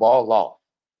hand the ball off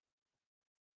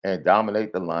and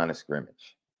dominate the line of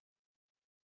scrimmage.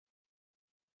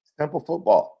 Simple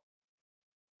football.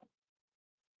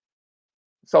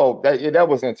 So that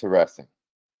was interesting.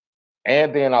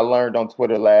 And then I learned on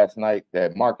Twitter last night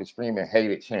that Marcus Freeman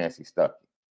hated Chancey Stuckey,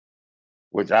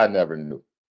 which I never knew.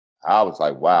 I was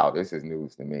like, wow, this is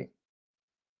news to me.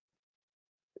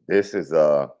 This is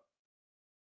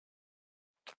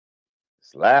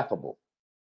it's laughable.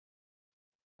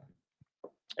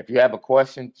 If you have a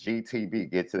question, GTB,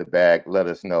 get to the bag, let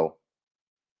us know.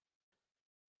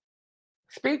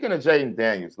 Speaking of Jaden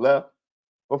Daniels, Left,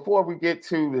 before we get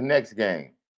to the next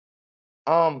game,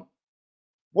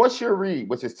 what's your read,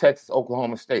 which is Texas,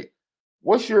 Oklahoma State?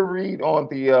 What's your read on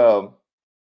the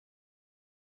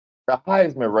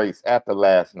Heisman race after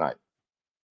last night?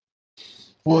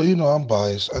 Well, I'm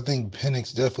biased. I think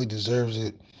Penix definitely deserves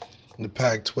it. The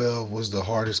Pac-12 was the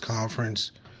hardest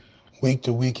conference week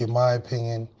to week, in my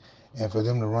opinion. And for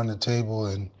them to run the table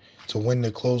and to win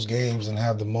the close games and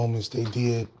have the moments they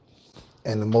did,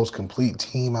 and the most complete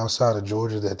team outside of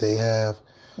Georgia that they have,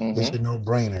 it's a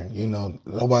no-brainer.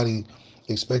 Nobody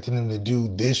expected them to do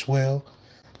this well.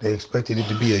 They expected it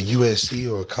to be a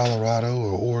USC or a Colorado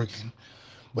or Oregon,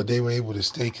 but they were able to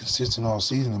stay consistent all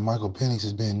season, and Michael Penix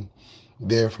has been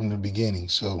there from the beginning.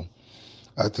 So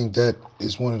I think that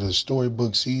is one of the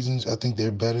storybook seasons. I think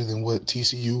they're better than what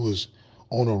TCU was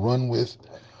on a run with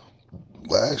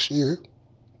last year.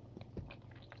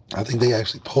 I think they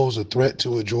actually pose a threat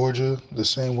to a Georgia the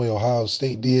same way Ohio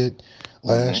State did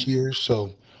last year.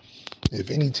 So if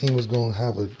any team is going to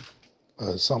have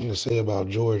something to say about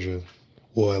Georgia,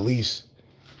 well, at least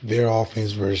their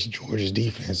offense versus Georgia's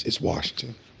defense, it's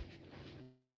Washington.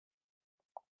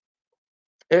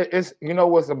 It's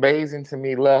what's amazing to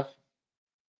me, Left?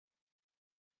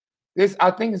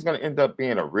 I think it's going to end up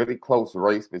being a really close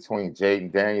race between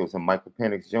Jaden Daniels and Michael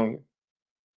Penix Jr.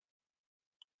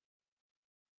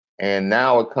 And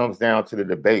now it comes down to the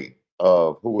debate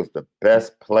of who is the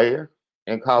best player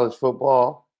in college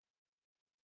football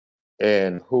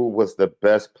and who was the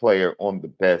best player on the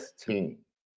best team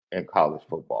in college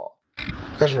football.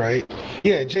 That's right.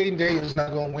 Yeah, Jaden Daniels is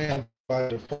not going to win by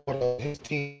default of his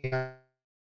team.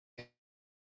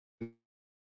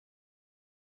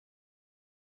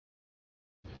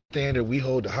 Standard we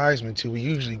hold the Heisman to, we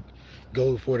usually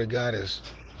go for the guy that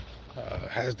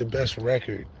has the best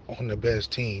record on the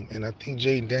best team. And I think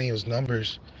Jaden Daniels'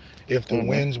 numbers, if the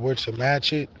wins were to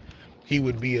match it, he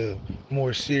would be a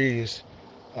more serious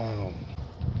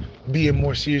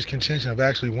contention of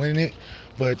actually winning it.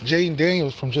 But Jaden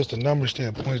Daniels, from just a number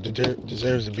standpoint,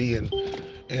 deserves to be in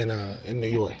New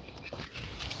York.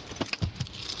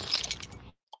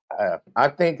 I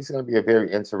think it's going to be a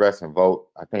very interesting vote.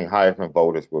 I think Heisman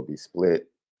voters will be split.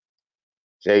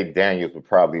 Jaden Daniels would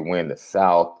probably win the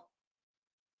South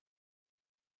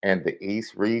and the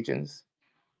East regions.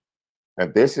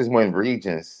 And this is when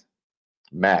regions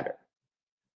matter.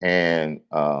 And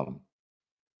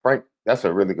Frank, that's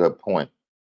a really good point.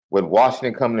 With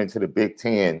Washington coming into the Big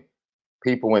Ten,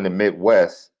 people in the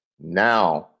Midwest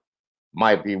now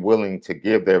might be willing to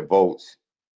give their votes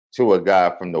to a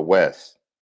guy from the West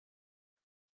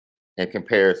in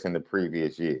comparison to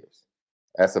previous years.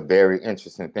 That's a very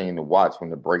interesting thing to watch when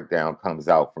the breakdown comes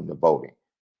out from the voting.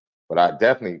 But I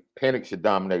definitely, Penix should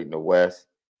dominate in the West.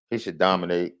 He should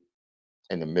dominate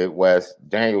in the Midwest.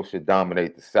 Daniel should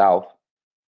dominate the South.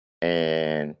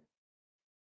 And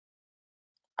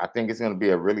I think it's going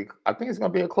to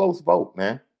be a close vote,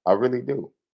 man. I really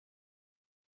do.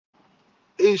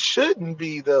 It shouldn't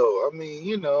be, though. I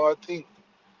mean, I think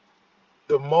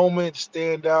the moments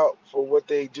stand out for what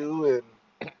they do,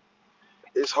 and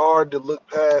it's hard to look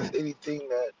past anything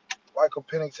that Michael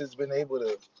Penix has been able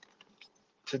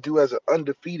to do as an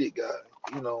undefeated guy.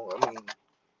 I mean,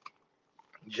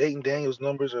 Jayden Daniels'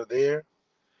 numbers are there,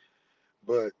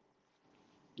 but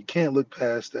you can't look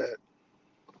past that.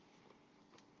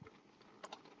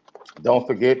 Don't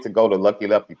forget to go to Lucky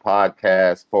Lefty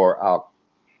Podcast for our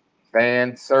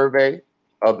fan survey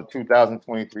of the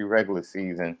 2023 regular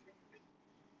season.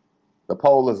 The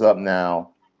poll is up now.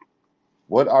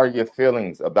 What are your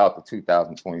feelings about the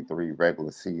 2023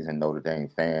 regular season, Notre Dame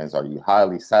fans? Are you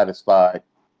highly satisfied,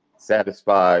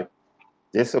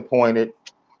 disappointed,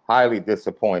 highly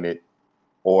disappointed,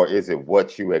 or is it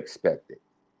what you expected?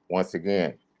 Once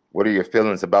again, what are your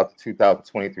feelings about the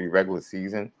 2023 regular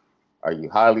season? Are you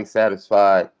highly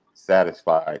satisfied,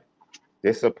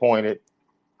 disappointed,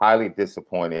 highly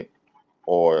disappointed,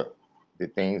 or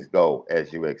did things go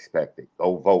as you expected?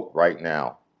 Go vote right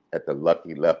now at the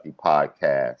Lucky Lefty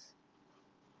Podcast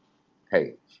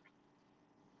page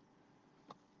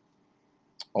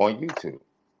on YouTube.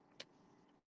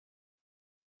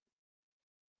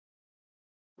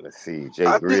 Let's see,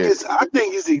 I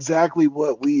think it's exactly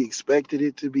what we expected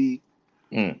it to be.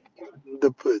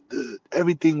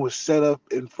 Everything was set up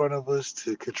in front of us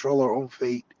to control our own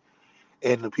fate,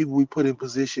 and the people we put in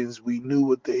positions, we knew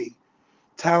what their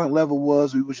talent level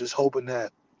was. We were just hoping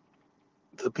that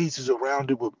the pieces around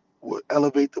it would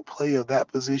elevate the play of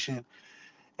that position,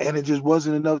 and it just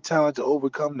wasn't enough talent to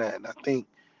overcome that. And I think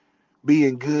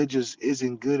being good just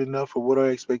isn't good enough for what our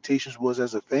expectations was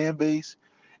as a fan base,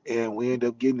 and we end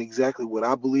up getting exactly what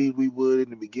I believed we would in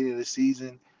the beginning of the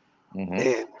season.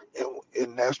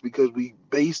 And that's because we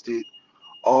based it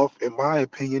off, in my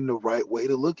opinion, the right way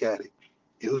to look at it.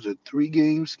 It was a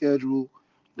 3-game schedule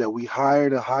that we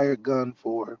hired a hired gun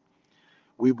for.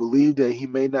 We believed that he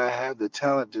may not have the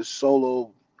talent to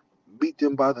solo beat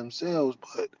them by themselves,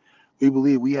 but we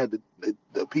believe we had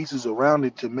the pieces around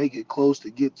it to make it close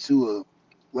to get to a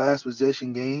last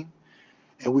possession game.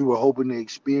 And we were hoping the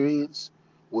experience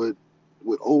would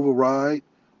override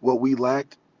what we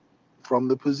lacked from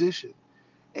the position.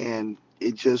 And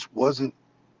it just wasn't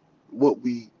what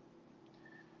we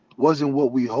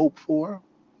hoped for,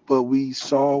 but we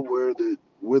saw where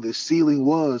the ceiling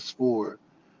was for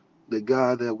the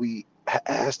guy that we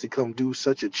asked to come do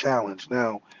such a challenge.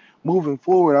 Now, moving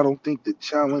forward, I don't think the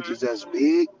challenge is as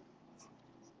big.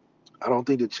 I don't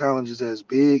think the challenge is as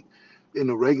big in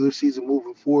the regular season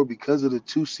moving forward because of the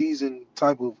 2-season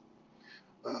type of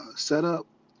setup.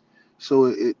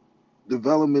 So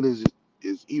development is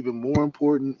even more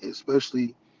important,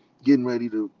 especially getting ready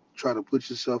to try to put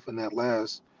yourself in that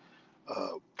last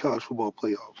college football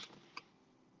playoffs.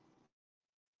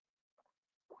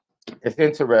 It's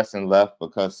interesting, Left,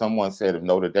 because someone said if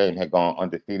Notre Dame had gone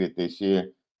undefeated this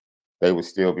year, they would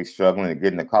still be struggling to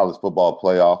get in the college football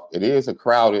playoff. It is a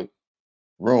crowded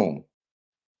room,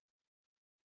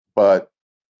 but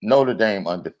Notre Dame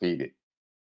undefeated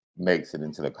makes it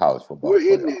into the college football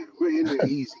playoff. We're in there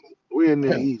easy. We're in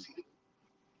there easy.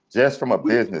 Just from a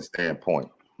business standpoint.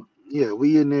 Yeah,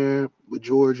 we in there with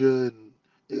Georgia, and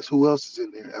guess who else is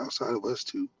in there outside of us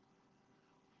two?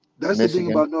 That's Michigan. The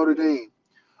thing about Notre Dame.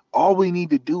 All we need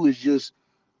to do is just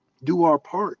do our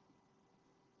part.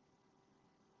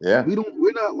 Yeah.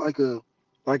 We're not like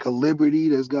a Liberty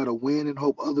that's got to win and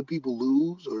hope other people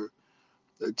lose, or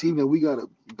a team that we got to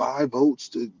buy votes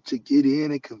to get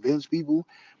in and convince people.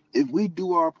 If we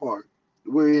do our part,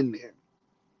 we're in there.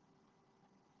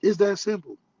 It's that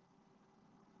simple.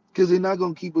 Because they're not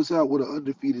going to keep us out with an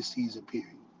undefeated season,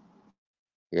 period.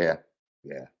 Yeah.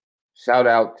 Shout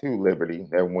out to Liberty,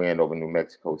 their win over New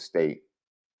Mexico State.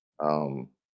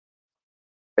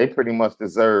 They pretty much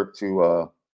deserve to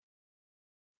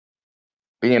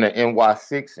be in an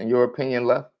NY6, in your opinion,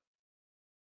 Left?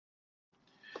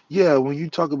 Yeah, when you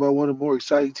talk about one of the more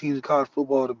exciting teams in college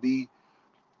football to be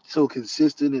so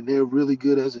consistent, and they're really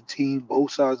good as a team.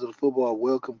 Both sides of the football are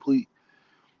well complete,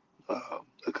 are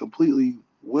completely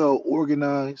well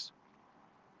organized.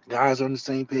 Guys are on the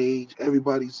same page.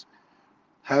 Everybody's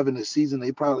having a season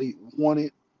they probably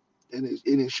wanted, and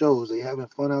it shows. They having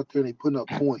fun out there and they putting up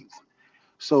points.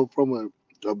 So from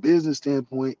a business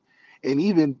standpoint, and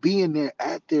even being there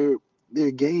at their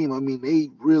game, I mean, they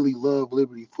really love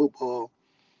Liberty football.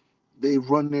 They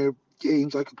run their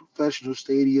games like a professional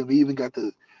stadium. They even got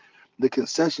the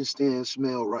concession stand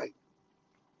smell right.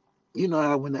 You know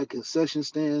how when that concession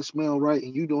stand smell right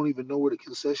and you don't even know where the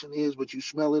concession is, but you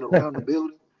smell it around the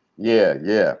building. Yeah,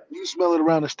 yeah. You smell it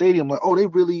around the stadium, like, oh, I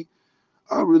really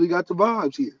got the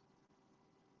vibes here.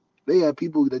 They had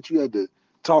people that you had to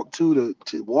talk to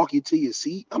walk you to your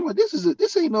seat. I'm like,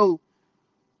 this ain't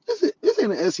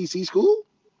an SEC school.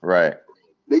 Right.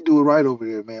 They do it right over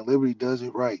there, man. Liberty does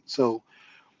it right. So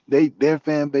their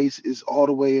fan base is all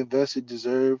the way invested,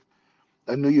 deserve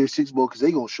a New Year's Six Bowl because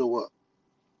they gonna show up.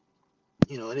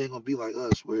 You know, it ain't gonna be like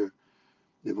us where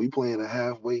if we playing a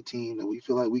halfway team that we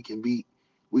feel like we can beat,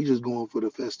 we just going for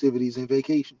the festivities and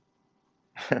vacation.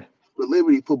 But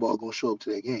Liberty football gonna show up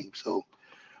to that game. So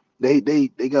they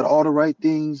got all the right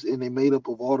things and they made up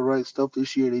of all the right stuff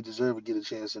this year. They deserve to get a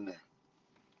chance in there.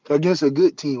 Against a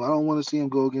good team. I don't want to see them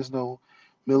go against no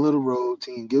middle of the road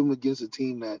team. Give them against a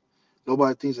team that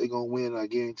nobody thinks they're gonna win. I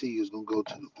guarantee you, is gonna go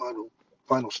to the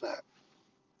final snap.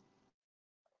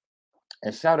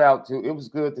 And shout out to, it was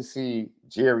good to see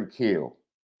Jerry Kill,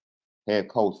 head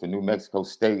coach for New Mexico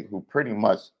State, who pretty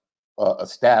much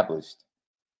established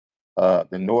the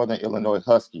Northern Illinois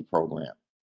Husky program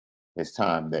his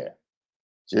time there.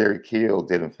 Jerry Kill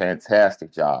did a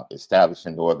fantastic job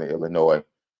establishing Northern Illinois,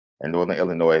 and Northern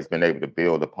Illinois has been able to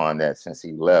build upon that since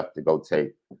he left to go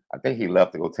take, I think he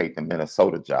left to go take the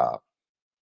Minnesota job.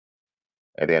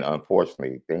 And then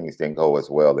unfortunately, things didn't go as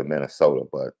well in Minnesota,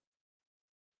 but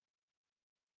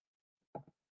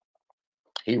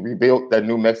he rebuilt that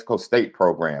New Mexico State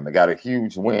program and got a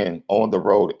huge win on the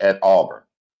road at Auburn.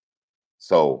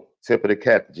 So tip of the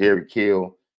cap to Jerry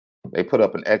Kill. They put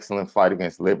up an excellent fight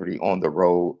against Liberty on the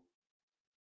road.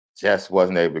 Just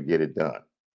wasn't able to get it done.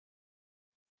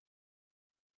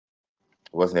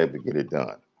 Wasn't able to get it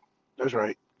done. That's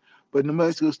right. But New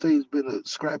Mexico State has been a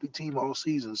scrappy team all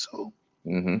season. So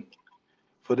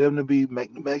for them to be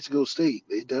New Mexico State,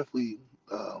 they definitely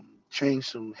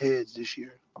changed some heads this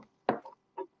year.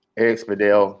 Eric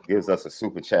Spadell gives us a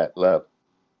super chat left.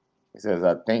 He says,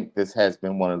 I think this has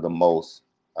been one of the most,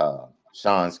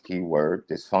 Sean's keyword,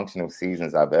 dysfunctional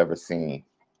seasons I've ever seen.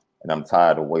 And I'm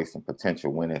tired of wasting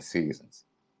potential winning seasons.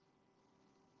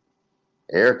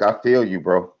 Eric, I feel you,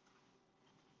 bro.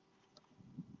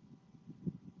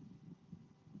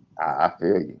 I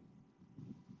feel you.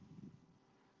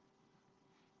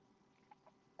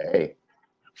 Hey,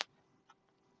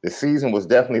 the season was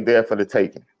definitely there for the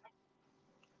taking.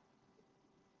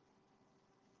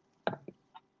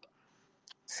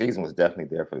 Season was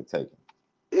definitely there for the taking.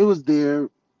 It was there,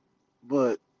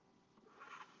 but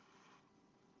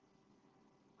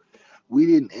we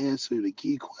didn't answer the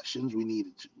key questions we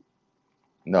needed to.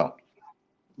 No.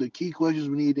 The key questions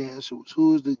we needed to answer was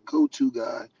who is the go-to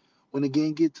guy when the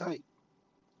game get tight,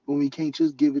 when we can't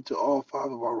just give it to all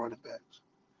five of our running backs.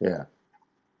 Yeah.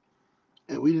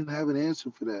 And we didn't have an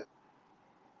answer for that.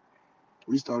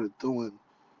 We started throwing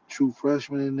true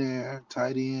freshmen in there,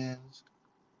 tight ends.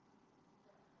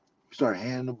 We started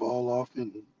handing the ball off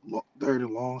in third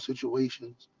and long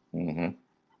situations. To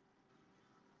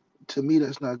me,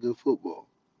 that's not good football.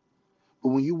 But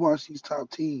when you watch these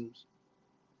top teams,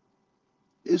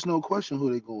 it's no question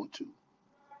who they're going to.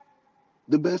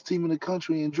 The best team in the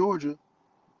country in Georgia,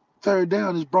 third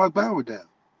down is Brock Bauer down.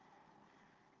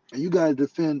 And you got to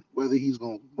defend whether he's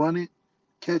going to run it,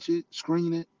 catch it,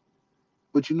 screen it.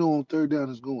 But you know on third down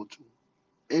it's going to.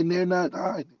 And they're not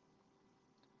hiding.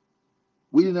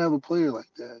 We didn't have a player like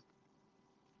that.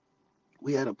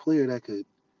 We had a player that could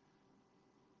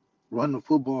run the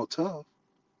football tough.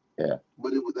 Yeah.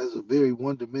 But that's a very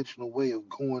one-dimensional way of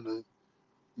going to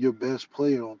your best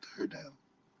player on third down.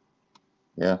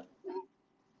 Yeah.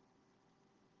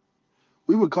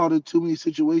 We were caught in too many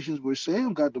situations where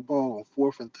Sam got the ball on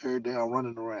fourth and third down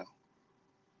running around.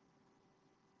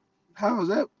 How is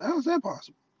that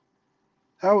possible?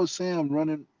 How is Sam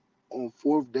running on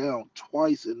fourth down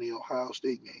twice in the Ohio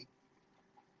State game?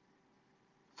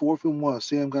 4th and 1,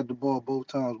 Sam got the ball both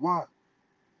times. Why?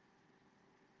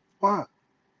 Why?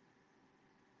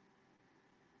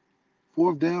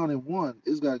 4th down and 1,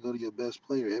 it's got to go to your best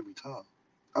player every time.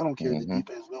 I don't care if the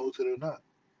defense knows it or not.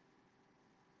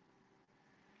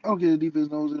 I don't care if the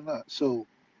defense knows it or not. So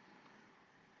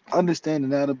Understanding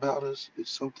that about us is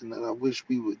something that I wish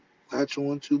we would latch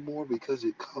on to more because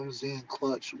it comes in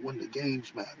clutch when the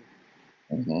games matter.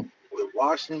 Hmm. When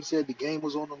Washington said the game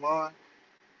was on the line,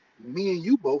 me and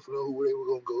you both know who they were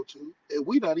going to go to, and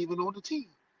we not even on the team.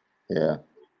 Yeah.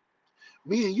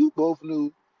 Me and you both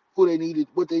knew who they needed,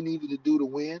 what they needed to do to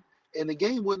win, and the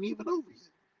game wasn't even over yet.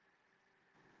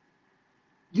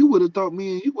 You would have thought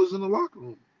me and you was in the locker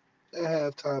room at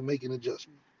halftime making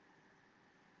adjustments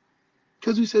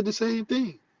because we said the same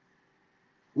thing.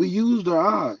 We used our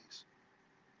eyes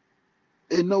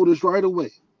and noticed right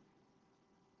away.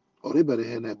 Oh, they better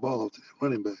hand that ball off to that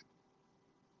running back.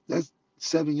 That's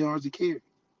 7 yards of carry.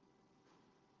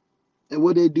 And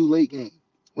what they do late game?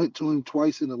 Went to him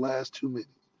twice in the last 2 minutes.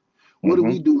 What do Hmm.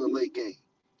 we do in late game?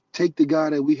 Take the guy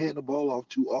that we hand the ball off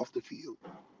to off the field.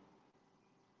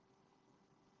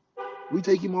 We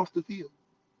take him off the field.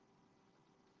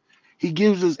 He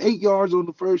gives us 8 yards on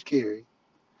the first carry,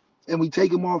 and we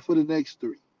take him off for the next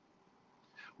 3.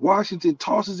 Washington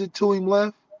tosses it to him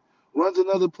left, runs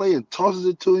another play, and tosses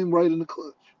it to him right in the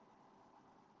clutch.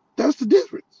 That's the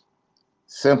difference.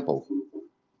 Simple.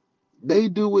 They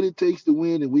do what it takes to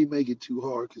win, and we make it too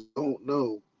hard because they don't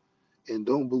know and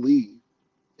don't believe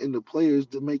in the players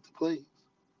to make the plays.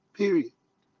 Period.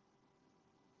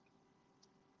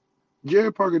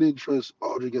 Jared Parker didn't trust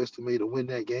Audric Estime to win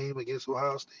that game against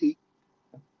Ohio State.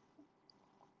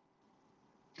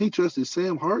 He trusted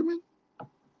Sam Hartman.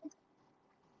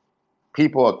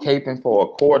 People are caping for a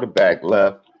quarterback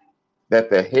left that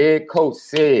the head coach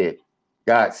said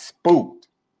got spooked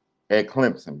at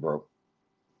Clemson, bro.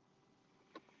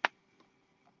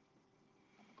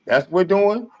 That's what we're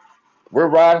doing. We're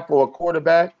riding for a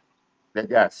quarterback that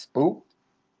got spooked.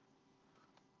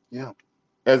 Yeah.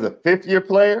 As a fifth-year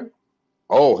player,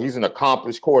 oh, he's an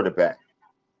accomplished quarterback.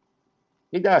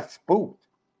 He got spooked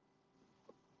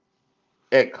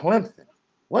at Clemson.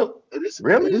 What?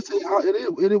 Really?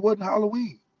 It wasn't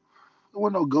Halloween. There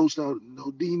wasn't no ghosts out,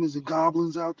 no demons and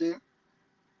goblins out there.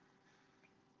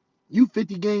 You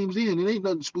 50 games in, it ain't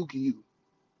nothing spooky you.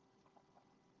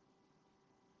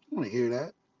 I want to hear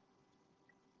that.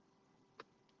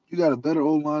 You got a better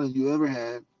O line than you ever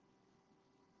had.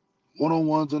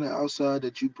 One-on-ones on the outside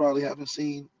that you probably haven't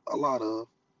seen a lot of.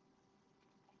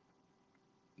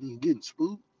 You getting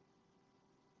spooked?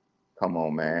 Come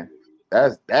on, man.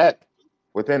 That's that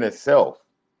within itself.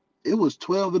 It was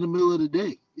 12 in the middle of the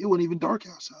day. It wasn't even dark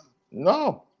outside.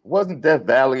 No, it wasn't Death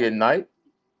Valley at night.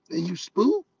 And you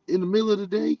spooked in the middle of the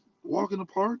day, walking the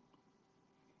park.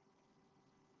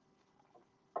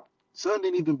 Sun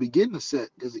didn't even begin to set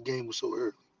because the game was so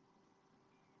early.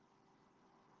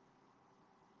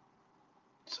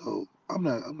 So I'm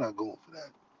not going for that.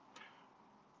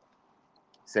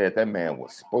 Said that man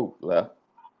was spooked, left.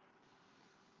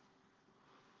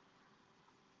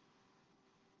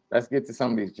 Let's get to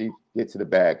some of these get to the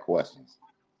bad questions.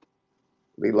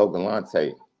 Lilo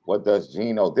Galante, what does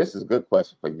Gino? This is a good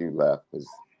question for you, left.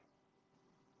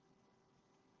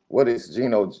 What does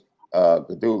Gino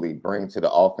Gaduli bring to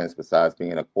the offense besides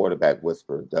being a quarterback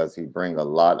whisperer? Does he bring a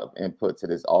lot of input to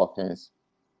this offense?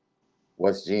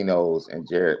 What's Gino's and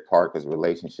Jared Parker's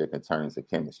relationship in terms of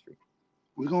chemistry?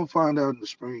 We're going to find out in the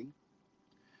spring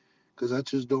because I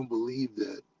just don't believe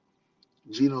that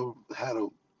Gino had a.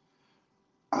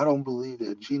 I don't believe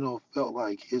that Gino felt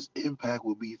like his impact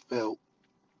would be felt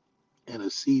in a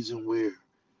season where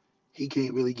he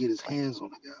can't really get his hands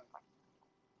on the guy.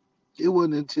 It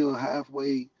wasn't until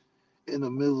halfway in the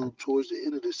middle, towards the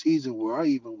end of the season, where I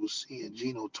even was seeing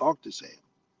Gino talk to Sam.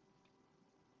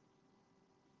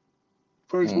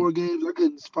 First 4 games, I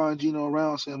couldn't find Gino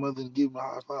around Sam other than give him a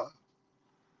high five.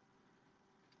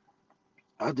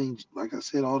 I think, like I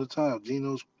said all the time,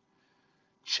 Gino's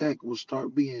check will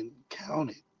start being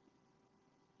counted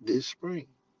this spring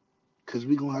because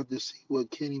we're going to have to see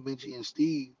what Kenny, Benji, and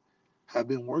Steve have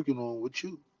been working on with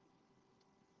you.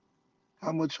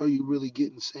 How much are you really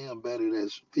getting Sam better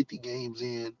that's 50 games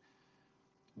in,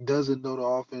 doesn't know the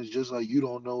offense just like you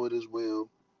don't know it as well?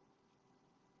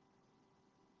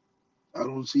 I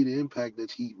don't see the impact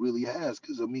that he really has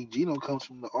because, I mean, Gino comes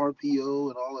from the RPO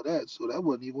and all of that, so that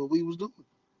wasn't even what we was doing.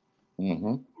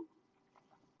 Mm-hmm.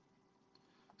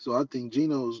 So I think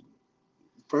Gino's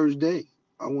first day,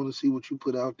 I want to see what you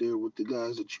put out there with the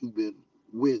guys that you've been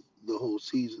with the whole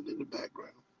season in the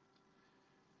background.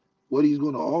 What he's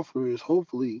going to offer is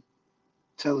hopefully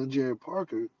telling Jared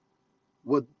Parker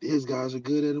what his guys are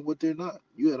good at and what they're not.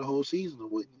 You had a whole season to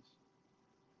witness.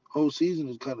 Whole season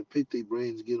is kind of pick their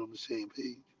brains, get on the same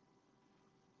page.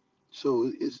 So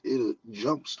it'll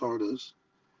jumpstart us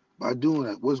by doing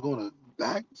that. What's going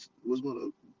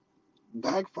to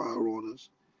backfire on us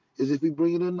is if we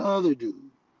bring in another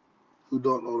dude who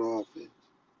don't know the offense,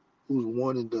 who's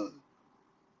one and done.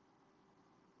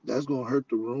 That's going to hurt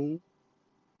the room.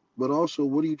 But also,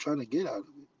 what are you trying to get out of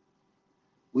it?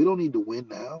 We don't need to win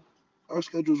now. Our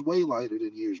schedule's way lighter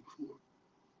than years before.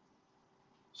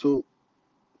 So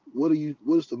what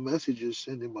is the message you're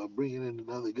sending by bringing in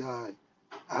another guy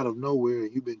out of nowhere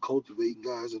and you've been cultivating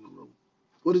guys in the room?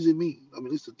 What does it mean? I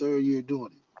mean, it's the third year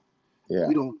doing it. Yeah.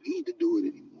 We don't need to do it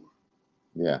anymore.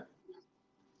 Yeah.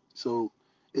 So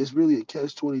it's really a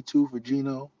catch-22 for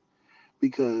Gino,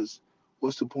 because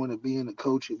what's the point of being a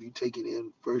coach if you're taking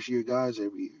in first-year guys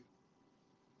every year?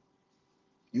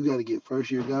 You got to get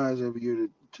first-year guys every year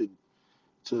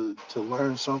to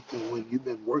learn something when you've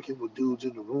been working with dudes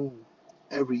in the room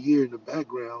every year in the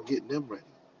background, getting them ready.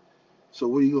 So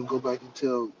what are you going to go back and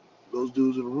tell those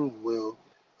dudes in the room? Well,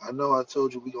 I know I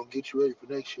told you we're going to get you ready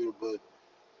for next year, but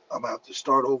I'm going to have to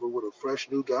start over with a fresh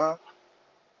new guy.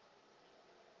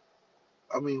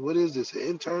 I mean, what is this,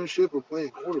 an internship or playing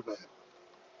quarterback?